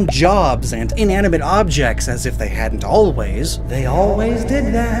Pokemon on jobs and inanimate objects, as if they hadn't always. They always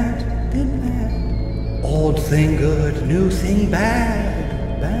did that, Old thing good, new thing bad.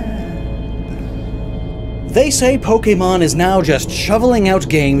 They say Pokemon is now just shoveling out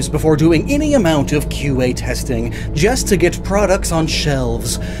games before doing any amount of QA testing, just to get products on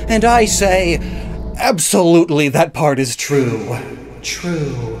shelves. And I say, absolutely that part is true.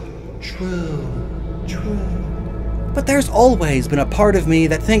 True. But there's always been a part of me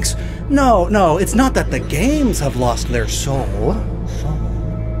that thinks, no, it's not that the games have lost their soul.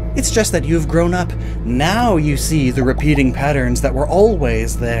 It's just that you've grown up. Now you see the repeating patterns that were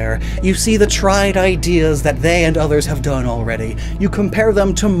always there. You see the tried ideas that they and others have done already. You compare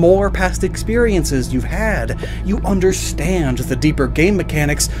them to more past experiences you've had. You understand the deeper game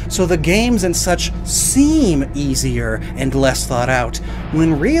mechanics, so the games and such seem easier and less thought out,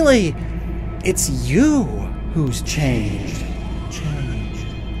 when really, it's you who's changed.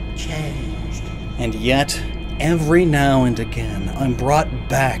 And yet, every now and again, I'm brought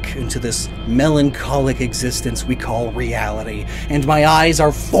back into this melancholic existence we call reality, and my eyes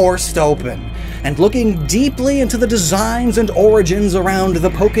are forced open. and looking deeply into the designs and origins around the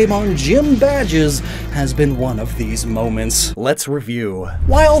Pokemon Gym Badges has been one of these moments. Let's review.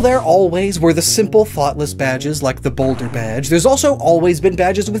 While there always were the simple, thoughtless badges like the Boulder Badge, there's also always been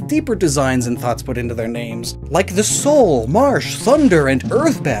badges with deeper designs and thoughts put into their names. Like the Soul, Marsh, Thunder, and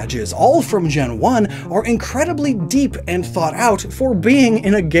Earth Badges, all from Gen 1, are incredibly deep and thought out for being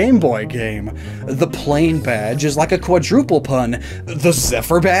in a Game Boy game. The Plain Badge is like a quadruple pun. The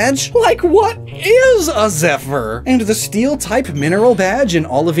Zephyr Badge? Like, what is a Zephyr? And the Steel-type Mineral Badge in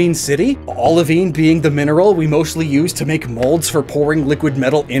Olivine City? Olivine being the mineral we mostly use to make molds for pouring liquid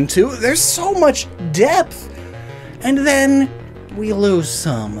metal into? There's so much depth! And then we lose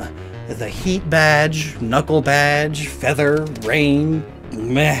some. The Heat Badge, Knuckle Badge, Feather, Rain,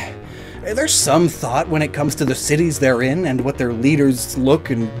 meh. There's some thought when it comes to the cities they're in and what their leaders look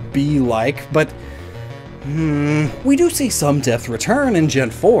and be like, but we do see some depth return in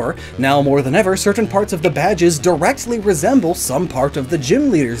Gen 4. Now more than ever, certain parts of the badges directly resemble some part of the gym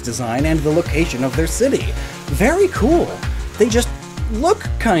leader's design and the location of their city. Very cool. They just look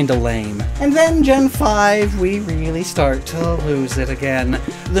kinda lame. And then Gen 5, we really start to lose it again.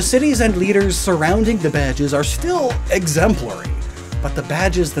 The cities and leaders surrounding the badges are still exemplary, but the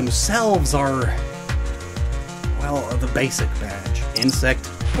badges themselves are, well, the basic badge. Insect,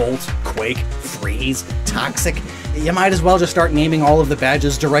 Bolt, Quake, Freeze, Toxic. You might as well just start naming all of the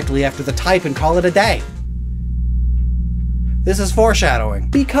badges directly after the type and call it a day. This is foreshadowing.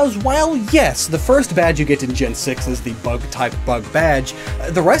 Because while, yes, the first badge you get in Gen 6 is the Bug-type Bug Badge,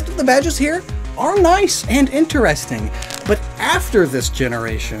 the rest of the badges here are nice and interesting. But after this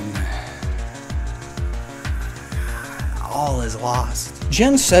generation, all is lost.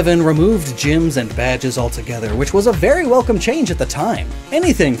 Gen 7 removed gyms and badges altogether, which was a very welcome change at the time.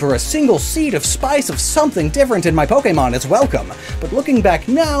 Anything for a single seed of spice of something different in my Pokemon is welcome, but looking back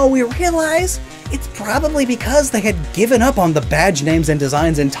now, we realize it's probably because they had given up on the badge names and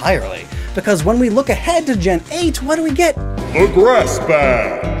designs entirely. Because when we look ahead to Gen 8, what do we get? The Grass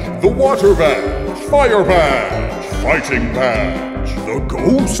Badge, the Water Badge, Fire Badge, Fighting Badge, the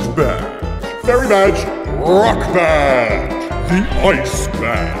Ghost Badge, Fairy Badge, Rock Badge, the Ice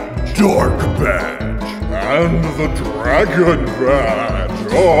Badge, Dark Badge, and the Dragon Badge.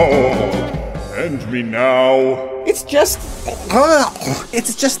 Oh, and me now. It's just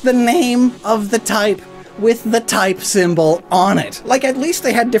the name of the type with the type symbol on it. Like, at least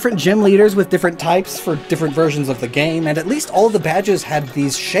they had different gym leaders with different types for different versions of the game, and at least all the badges had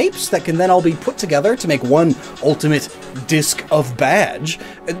these shapes that can then all be put together to make one ultimate disc of badge.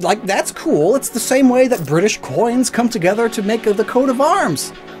 Like, that's cool. It's the same way that British coins come together to make the coat of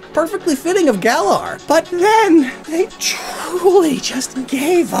arms. Perfectly fitting of Galar. But then, they truly just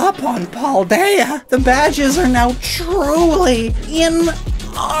gave up on Paldea. The badges are now truly,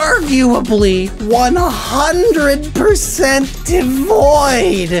 inarguably, 100%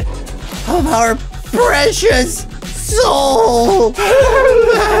 devoid of our precious soul.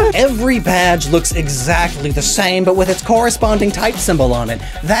 Every badge looks exactly the same, but with its corresponding type symbol on it.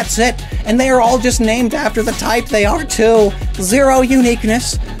 That's it. And they are all just named after the type they are too. Zero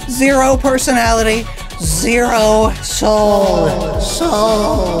uniqueness, zero personality, zero soul.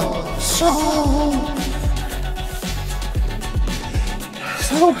 Soul.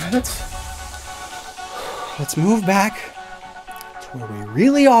 So let's move back to where we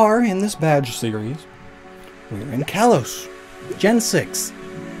really are in this badge series. We're in Kalos, Gen 6.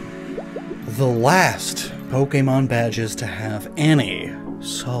 The last Pokemon badges to have any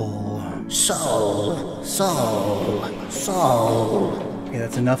soul. Okay,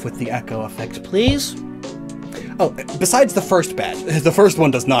 that's enough with the echo effect, please. Oh, besides the first badge, the first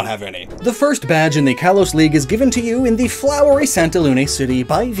one does not have any. The first badge in the Kalos League is given to you in the flowery Santa Luna City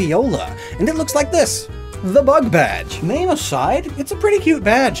by Viola, and it looks like this. The Bug Badge. Name aside, it's a pretty cute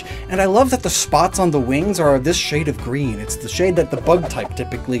badge, and I love that the spots on the wings are this shade of green. It's the shade that the bug type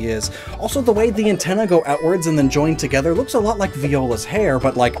typically is. Also, the way the antennae go outwards and then join together looks a lot like Viola's hair,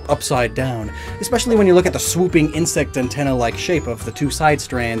 but like upside down, especially when you look at the swooping insect antenna-like shape of the two side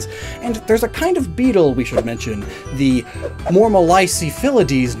strands. And there's a kind of beetle we should mention, the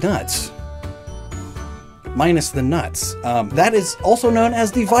Mormolycephylides nuts. Minus the nuts. That is also known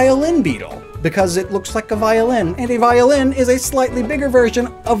as the violin beetle, because it looks like a violin, and a violin is a slightly bigger version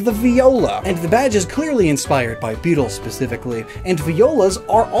of the viola. And the badge is clearly inspired by beetles specifically, and violas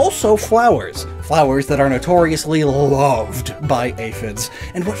are also flowers. Flowers that are notoriously loved by aphids.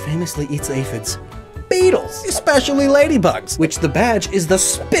 And what famously eats aphids? beetles, especially ladybugs, which the badge is the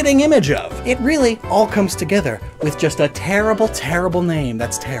spitting image of. It really all comes together with just a terrible, terrible name.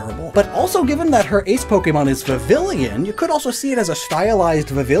 That's terrible. But also, given that her ace Pokemon is Vivillon, you could also see it as a stylized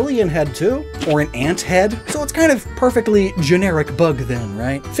Vivillon head too, or an ant head. So it's kind of perfectly generic bug then,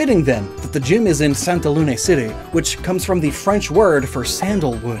 right? Fitting then that the gym is in Santa Luna City, which comes from the French word for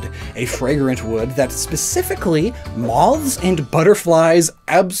sandalwood, a fragrant wood that specifically moths and butterflies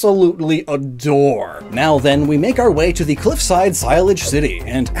absolutely adore. Now then, we make our way to the Cliffside Silage City,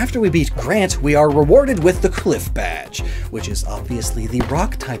 and after we beat Grant, we are rewarded with the Cliff Badge, which is obviously the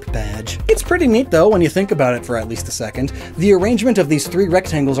rock-type badge. It's pretty neat though when you think about it for at least a second. The arrangement of these three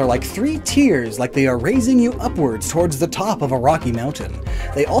rectangles are like three tiers, like they are raising you upwards towards the top of a rocky mountain.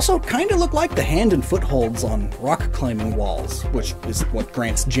 They also kind of look like the hand and footholds on rock climbing walls, which is what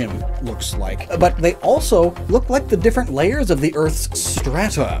Grant's gym looks like. But they also look like the different layers of the Earth's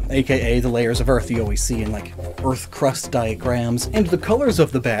strata, aka the layers of Earth you always see in like Earth crust diagrams. And the colors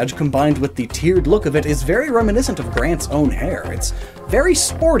of the badge combined with the tiered look of it is very reminiscent of Grant's own hair. It's very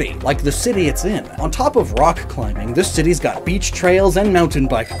sporty, like the city it's in. On top of rock climbing, this city's got beach trails and mountain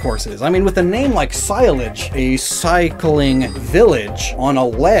bike courses. I mean, with a name like Silage, a cycling village on a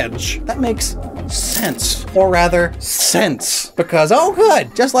ledge, that makes sense. Or rather, sense. Because, oh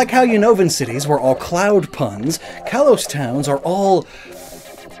good, just like how Unovan cities were all cloud puns, Kalos towns are all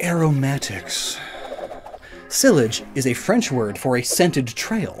aromatics. Silage is a French word for a scented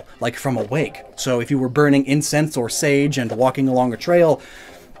trail, like from a wake. So if you were burning incense or sage and walking along a trail,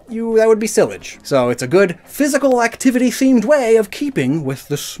 that would be silage. So it's a good physical activity themed way of keeping with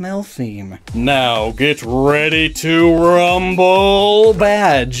the smell theme. Now get ready to rumble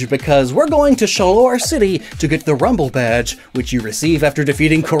badge, because we're going to Shalor City to get the rumble badge, which you receive after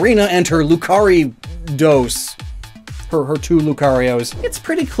defeating Corina and her Lucario-dos. Her two Lucarios. It's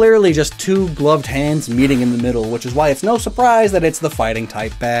pretty clearly just two gloved hands meeting in the middle, which is why it's no surprise that it's the fighting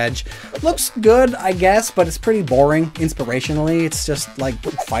type badge. Looks good, I guess, but it's pretty boring inspirationally. It's just like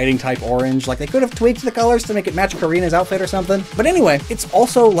fighting type orange. Like they could have tweaked the colors to make it match Karina's outfit or something. But anyway, it's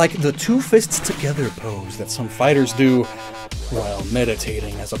also like the two fists together pose that some fighters do while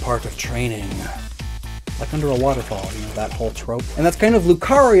meditating as a part of training. Like under a waterfall, you know, that whole trope. And that's kind of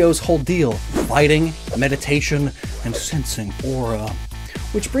Lucario's whole deal. Fighting, meditation, and sensing aura.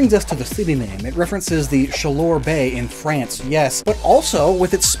 Which brings us to the city name. It references the Chaleur Bay in France, yes, but also,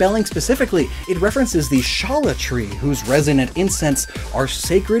 with its spelling specifically, it references the Shala tree, whose resin and incense are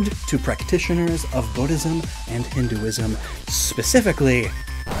sacred to practitioners of Buddhism and Hinduism, specifically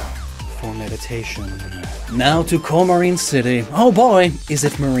for meditation. Now to Comarine City. Oh boy, is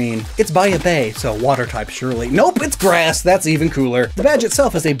it marine. It's by a bay, so water type surely. Nope, it's grass, that's even cooler. The badge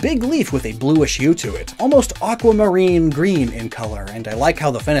itself has a big leaf with a bluish hue to it, almost aquamarine green in color, and I like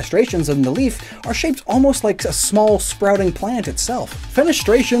how the fenestrations in the leaf are shaped almost like a small sprouting plant itself.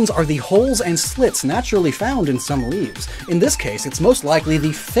 Fenestrations are the holes and slits naturally found in some leaves. In this case, it's most likely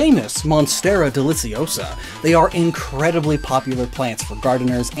the famous Monstera deliciosa. They are incredibly popular plants for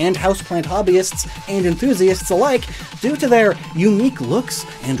gardeners and houseplant hobbyists and enthusiasts alike due to their unique looks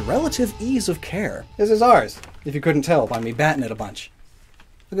and relative ease of care. This is ours, if you couldn't tell by me batting it a bunch.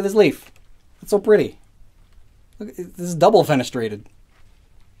 Look at this leaf. It's so pretty. Look, this is double fenestrated,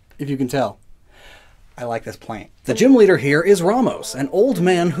 if you can tell. I like this plant. The gym leader here is Ramos, an old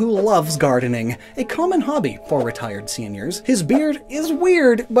man who loves gardening, a common hobby for retired seniors. His beard is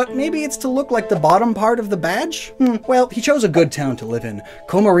weird, but maybe it's to look like the bottom part of the badge? Well, he chose a good town to live in.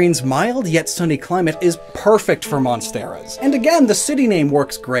 Comarine's mild yet sunny climate is perfect for Monsteras. And again, the city name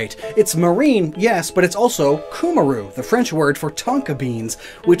works great. It's marine, yes, but it's also Kumaru, the French word for tonka beans,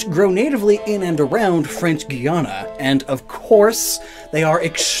 which grow natively in and around French Guiana. And of course, they are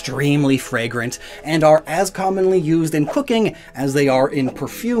extremely fragrant and are as commonly used in cooking as they are in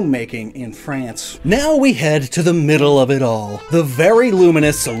perfume making in France. Now we head to the middle of it all, the very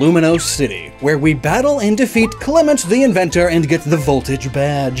luminous Luminos City, where we battle and defeat Clement the Inventor and get the Voltage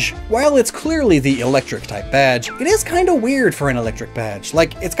Badge. While it's clearly the electric type badge, it is kinda weird for an electric badge.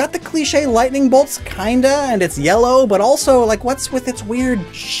 Like, it's got the cliche lightning bolts kinda, and it's yellow, but also, like, what's with its weird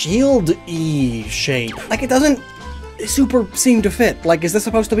shield-y shape? Like, it doesn't super seem to fit. Like, is this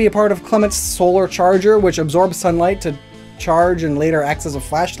supposed to be a part of Clement's solar charger, which absorbs sunlight to charge and later acts as a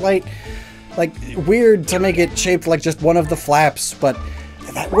flashlight? Like, weird to make it shaped like just one of the flaps, but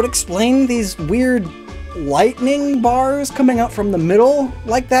that would explain these weird lightning bars coming out from the middle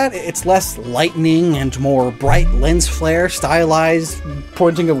like that. It's less lightning and more bright lens flare, stylized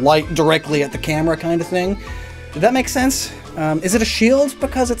pointing of light directly at the camera kind of thing. Did that make sense? Is it a shield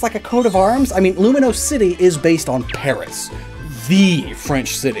because it's like a coat of arms? I mean, Luminos City is based on Paris, the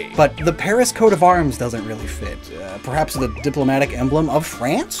French city. But the Paris coat of arms doesn't really fit. Perhaps the diplomatic emblem of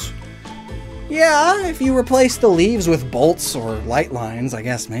France? Yeah, if you replace the leaves with bolts or light lines, I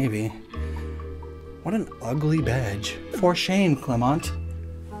guess maybe. What an ugly badge. For shame, Clement.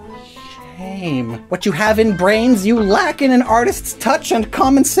 Shame. What you have in brains, you lack in an artist's touch and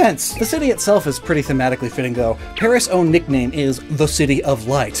common sense. The city itself is pretty thematically fitting, though. Paris' own nickname is the City of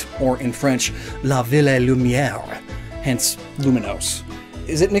Light, or in French, La Ville Lumière, hence luminous.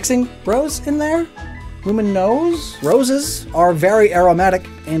 Is it mixing rose in there? Luminose? Roses are very aromatic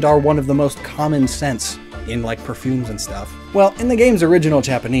and are one of the most common scents in like perfumes and stuff. Well, in the game's original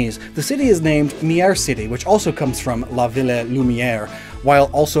Japanese, the city is named Mier City, which also comes from La Ville Lumière, while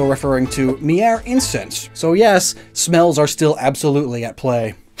also referring to Mier incense. So yes, smells are still absolutely at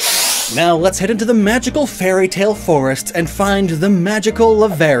play. Now let's head into the magical fairy tale forests and find the magical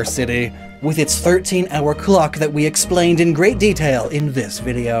Laver City, with its 13-hour clock that we explained in great detail in this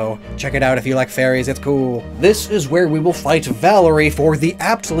video. Check it out if you like fairies, it's cool. This is where we will fight Valerie for the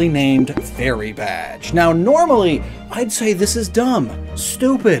aptly named Fairy Badge. Now normally, I'd say this is dumb,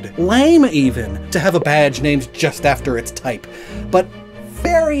 stupid, lame even, to have a badge named just after its type. But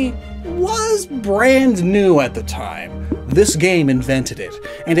Fairy was brand new at the time. This game invented it,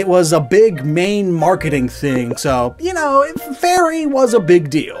 and it was a big main marketing thing, so, you know, Fairy was a big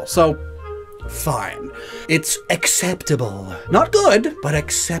deal, so fine. It's acceptable. Not good, but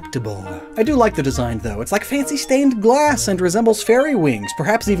acceptable. I do like the design, though. It's like fancy stained glass and resembles fairy wings,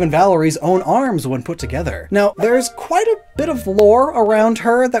 perhaps even Valerie's own arms when put together. Now, there's quite a bit of lore around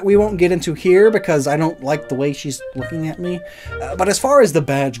her that we won't get into here because I don't like the way she's looking at me. But as far as the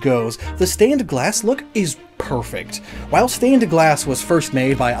badge goes, the stained glass look is perfect. While stained glass was first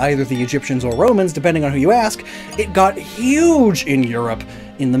made by either the Egyptians or Romans, depending on who you ask, it got huge in Europe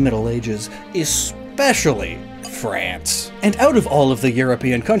in the Middle Ages, especially France. And out of all of the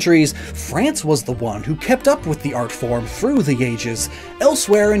European countries, France was the one who kept up with the art form through the ages.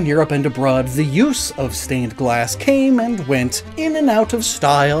 Elsewhere in Europe and abroad, the use of stained glass came and went, in and out of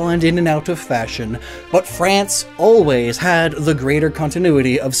style and in and out of fashion, but France always had the greater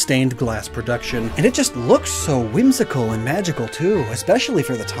continuity of stained glass production. And it just looks so whimsical and magical too, especially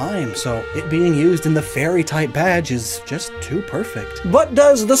for the time, so it being used in the fairy-type badge is just too perfect. But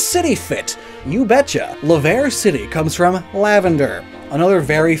does the city fit? You betcha. Laver City comes from lavender, another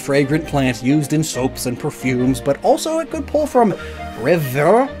very fragrant plant used in soaps and perfumes, but also it could pull from rêve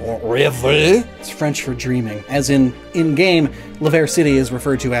or rêve. It's French for dreaming, as in-game, Laver City is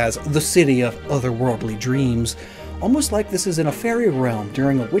referred to as the city of otherworldly dreams, almost like this is in a fairy realm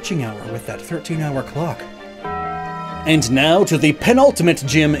during a witching hour with that 13-hour clock. And now to the penultimate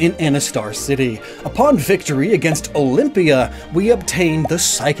gym in Anistar City. Upon victory against Olympia, we obtain the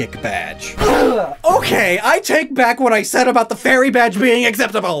Psychic Badge. Okay, I take back what I said about the Fairy Badge being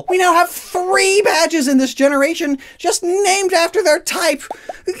acceptable. We now have 3 badges in this generation, just named after their type.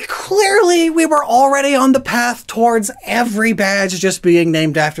 Clearly, we were already on the path towards every badge just being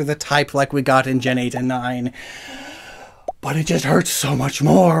named after the type like we got in Gen 8 and 9. But it just hurts so much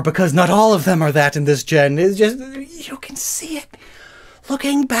more because not all of them are that in this gen. It's just, you can see it.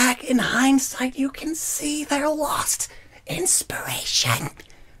 Looking back in hindsight, you can see their lost inspiration.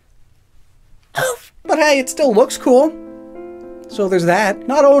 Oof. But hey, it still looks cool. So there's that.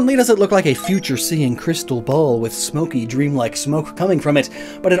 Not only does it look like a future-seeing crystal ball with smoky, dreamlike smoke coming from it,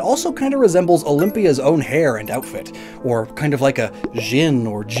 but it also kind of resembles Olympia's own hair and outfit, or kind of like a djinn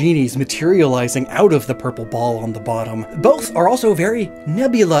or genies materializing out of the purple ball on the bottom. Both are also very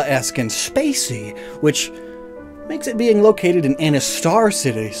nebula-esque and spacey, which makes it being located in Anistar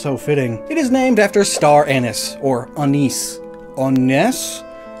City so fitting. It is named after Star Anise, or Anise. Anise?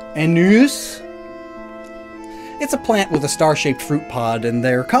 Anus? It's a plant with a star-shaped fruit pod, and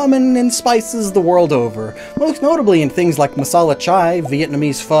they're common in spices the world over, most notably in things like masala chai,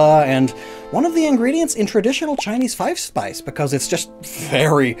 Vietnamese pho, and one of the ingredients in traditional Chinese five-spice, because it's just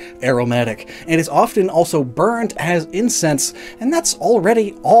very aromatic, and is often also burned as incense, and that's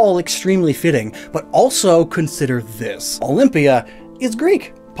already all extremely fitting. But also consider this. Olympia is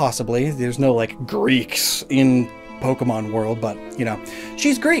Greek, possibly. There's no, like, Greeks in Pokemon world, but, you know,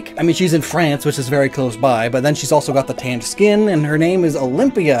 she's Greek. I mean, she's in France, which is very close by, but then she's also got the tanned skin, and her name is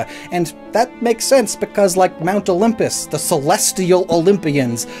Olympia, and that makes sense because, like Mount Olympus, the celestial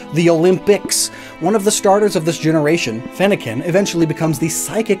Olympians, the Olympics, one of the starters of this generation, Fennekin, eventually becomes the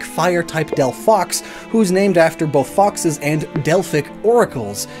psychic fire-type Delphox, who's named after both foxes and Delphic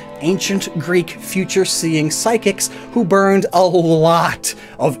oracles, ancient Greek future-seeing psychics who burned a lot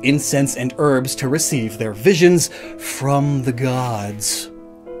of incense and herbs to receive their visions from the gods.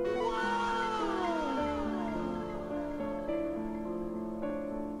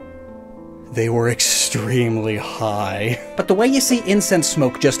 they were extremely high. But the way you see incense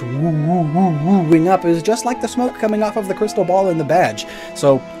smoke just wooing up is just like the smoke coming off of the crystal ball in the badge.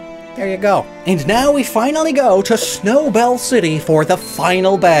 So, there you go. And now we finally go to Snowbell City for the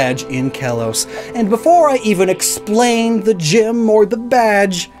final badge in Kalos. And before I even explain the gym or the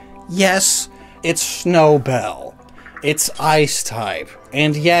badge, yes, it's Snowbell. It's ice type.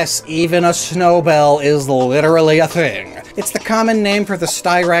 And yes, even a Snowbell is literally a thing. It's the common name for the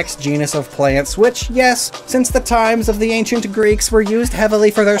Styrax genus of plants, which, yes, since the times of the ancient Greeks, were used heavily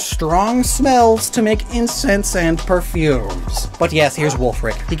for their strong smells to make incense and perfumes. But yes, here's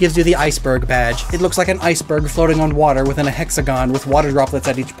Wolfric. He gives you the iceberg badge. It looks like an iceberg floating on water within a hexagon with water droplets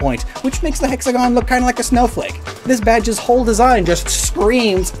at each point, which makes the hexagon look kind of like a snowflake. This badge's whole design just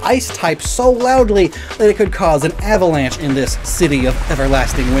screams ice type so loudly that it could cause an avalanche in this city of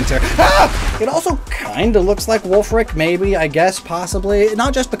everlasting winter. Ah! It also kinda looks like Wolfric, maybe, I guess, possibly.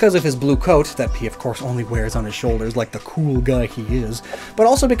 Not just because of his blue coat, that he of course only wears on his shoulders like the cool guy he is, but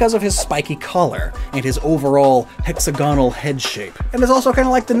also because of his spiky collar and his overall hexagonal head shape. And it's also kinda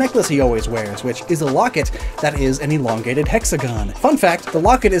like the necklace he always wears, which is a locket that is an elongated hexagon. Fun fact, the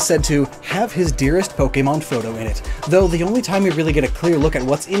locket is said to have his dearest Pokemon photo in it, though the only time you really get a clear look at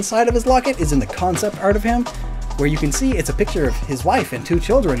what's inside of his locket is in the concept art of him, where you can see it's a picture of his wife and 2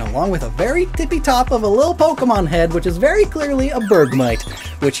 children, along with a very tippy top of a little Pokemon head, which is very clearly a Bergmite,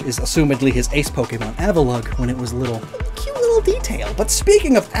 which is assumedly his ace Pokemon Avalugg when it was little. Cute little detail. But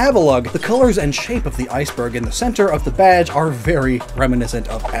speaking of Avalugg, the colors and shape of the iceberg in the center of the badge are very reminiscent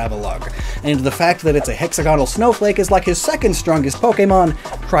of Avalugg. And the fact that it's a hexagonal snowflake is like his second strongest Pokemon,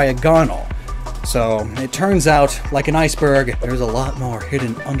 Cryogonal. So, it turns out, like an iceberg, there's a lot more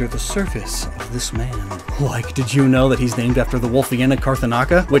hidden under the surface of this man. Like, did you know that he's named after the Wolfiana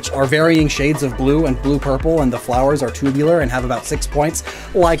Carthanaka, which are varying shades of blue and blue-purple, and the flowers are tubular and have about 6 points,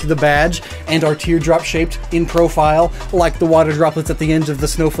 like the badge, and are teardrop-shaped in profile, like the water droplets at the ends of the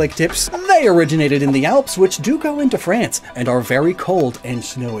snowflake tips? They originated in the Alps, which do go into France, and are very cold and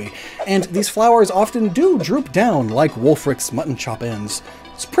snowy. And these flowers often do droop down, like Wolfric's mutton chop ends.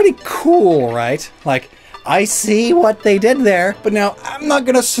 It's pretty cool, right? Like, I see what they did there, but now I'm not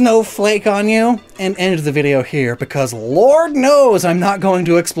gonna snowflake on you and end the video here, because Lord knows I'm not going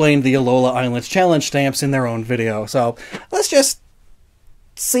to explain the Alola Islands challenge stamps in their own video. So let's just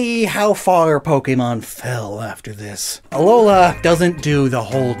see how far Pokemon fell after this. Alola doesn't do the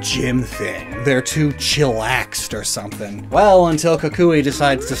whole gym thing. They're too chillaxed or something. Well, until Kukui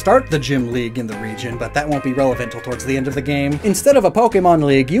decides to start the gym league in the region, but that won't be relevant till towards the end of the game. Instead of a Pokemon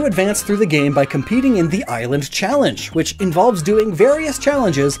league, you advance through the game by competing in the Island Challenge, which involves doing various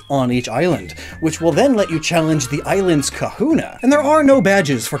challenges on each island, which will then let you challenge the island's kahuna. And there are no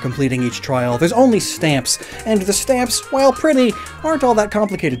badges for completing each trial, there's only stamps, and the stamps, while pretty, aren't all that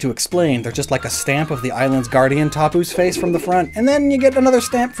complicated to explain. They're just like a stamp of the island's guardian Tapu's face from the front, and then you get another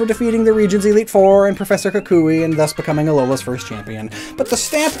stamp for defeating the region's Elite Four and Professor Kukui and thus becoming Alola's first champion. But the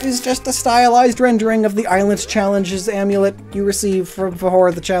stamp is just a stylized rendering of the Island's Challenge's amulet you receive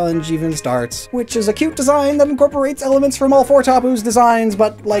before the challenge even starts, which is a cute design that incorporates elements from all 4 Tapu's designs,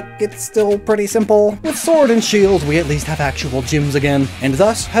 but like, it's still pretty simple. With Sword and Shield, we at least have actual gyms again, and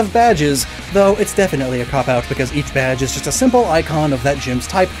thus have badges, though it's definitely a cop-out because each badge is just a simple icon of that gym's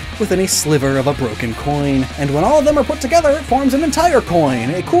type within a sliver of a broken coin. And when all of them are put together, it forms an entire coin.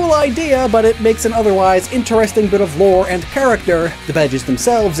 A cool idea, but it makes an otherwise interesting bit of lore and character, the badges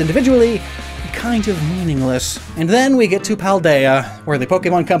themselves individually, kind of meaningless. And then we get to Paldea, where the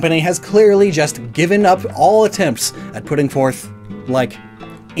Pokemon Company has clearly just given up all attempts at putting forth, like,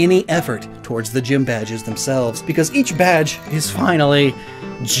 any effort towards the gym badges themselves, because each badge is finally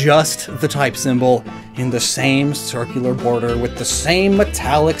just the type symbol in the same circular border with the same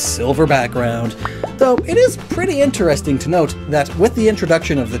metallic silver background. Though it is pretty interesting to note that with the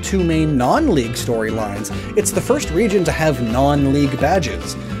introduction of the 2 main non-league storylines, it's the first region to have non-league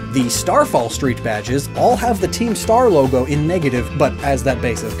badges. The Starfall Street badges all have the Team Star logo in negative, but as that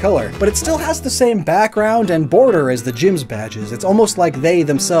base of color. But it still has the same background and border as the gym's badges. It's almost like they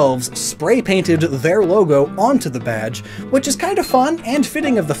themselves spray-painted their logo onto the badge, which is kind of fun and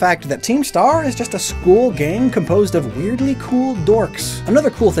fitting of the fact that Team Star is just a school gang composed of weirdly cool dorks. Another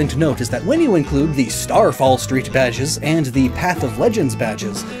cool thing to note is that when you include the Starfall Street badges and the Path of Legends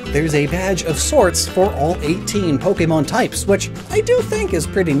badges, there's a badge of sorts for all 18 Pokemon types, which I do think is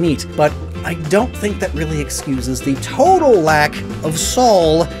pretty neat, but I don't think that really excuses the total lack of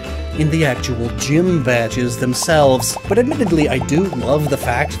soul in the actual gym badges themselves. But admittedly, I do love the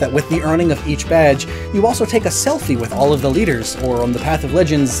fact that with the earning of each badge, you also take a selfie with all of the leaders, or on the Path of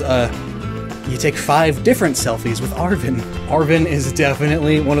Legends, You take 5 different selfies with Arven. Arven is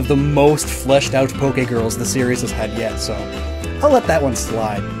definitely one of the most fleshed out Pokegirls the series has had yet, so I'll let that one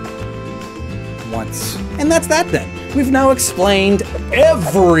slide. Once. And that's that then. We've now explained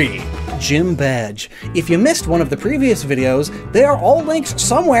every gym badge. If you missed one of the previous videos, they are all linked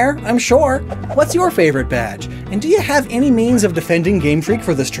somewhere, I'm sure. What's your favorite badge? And do you have any means of defending Game Freak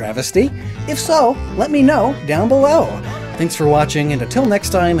for this travesty? If so, let me know down below. Thanks for watching, and until next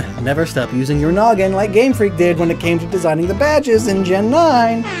time, never stop using your noggin like Game Freak did when it came to designing the badges in Gen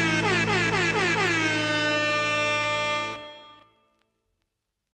 9.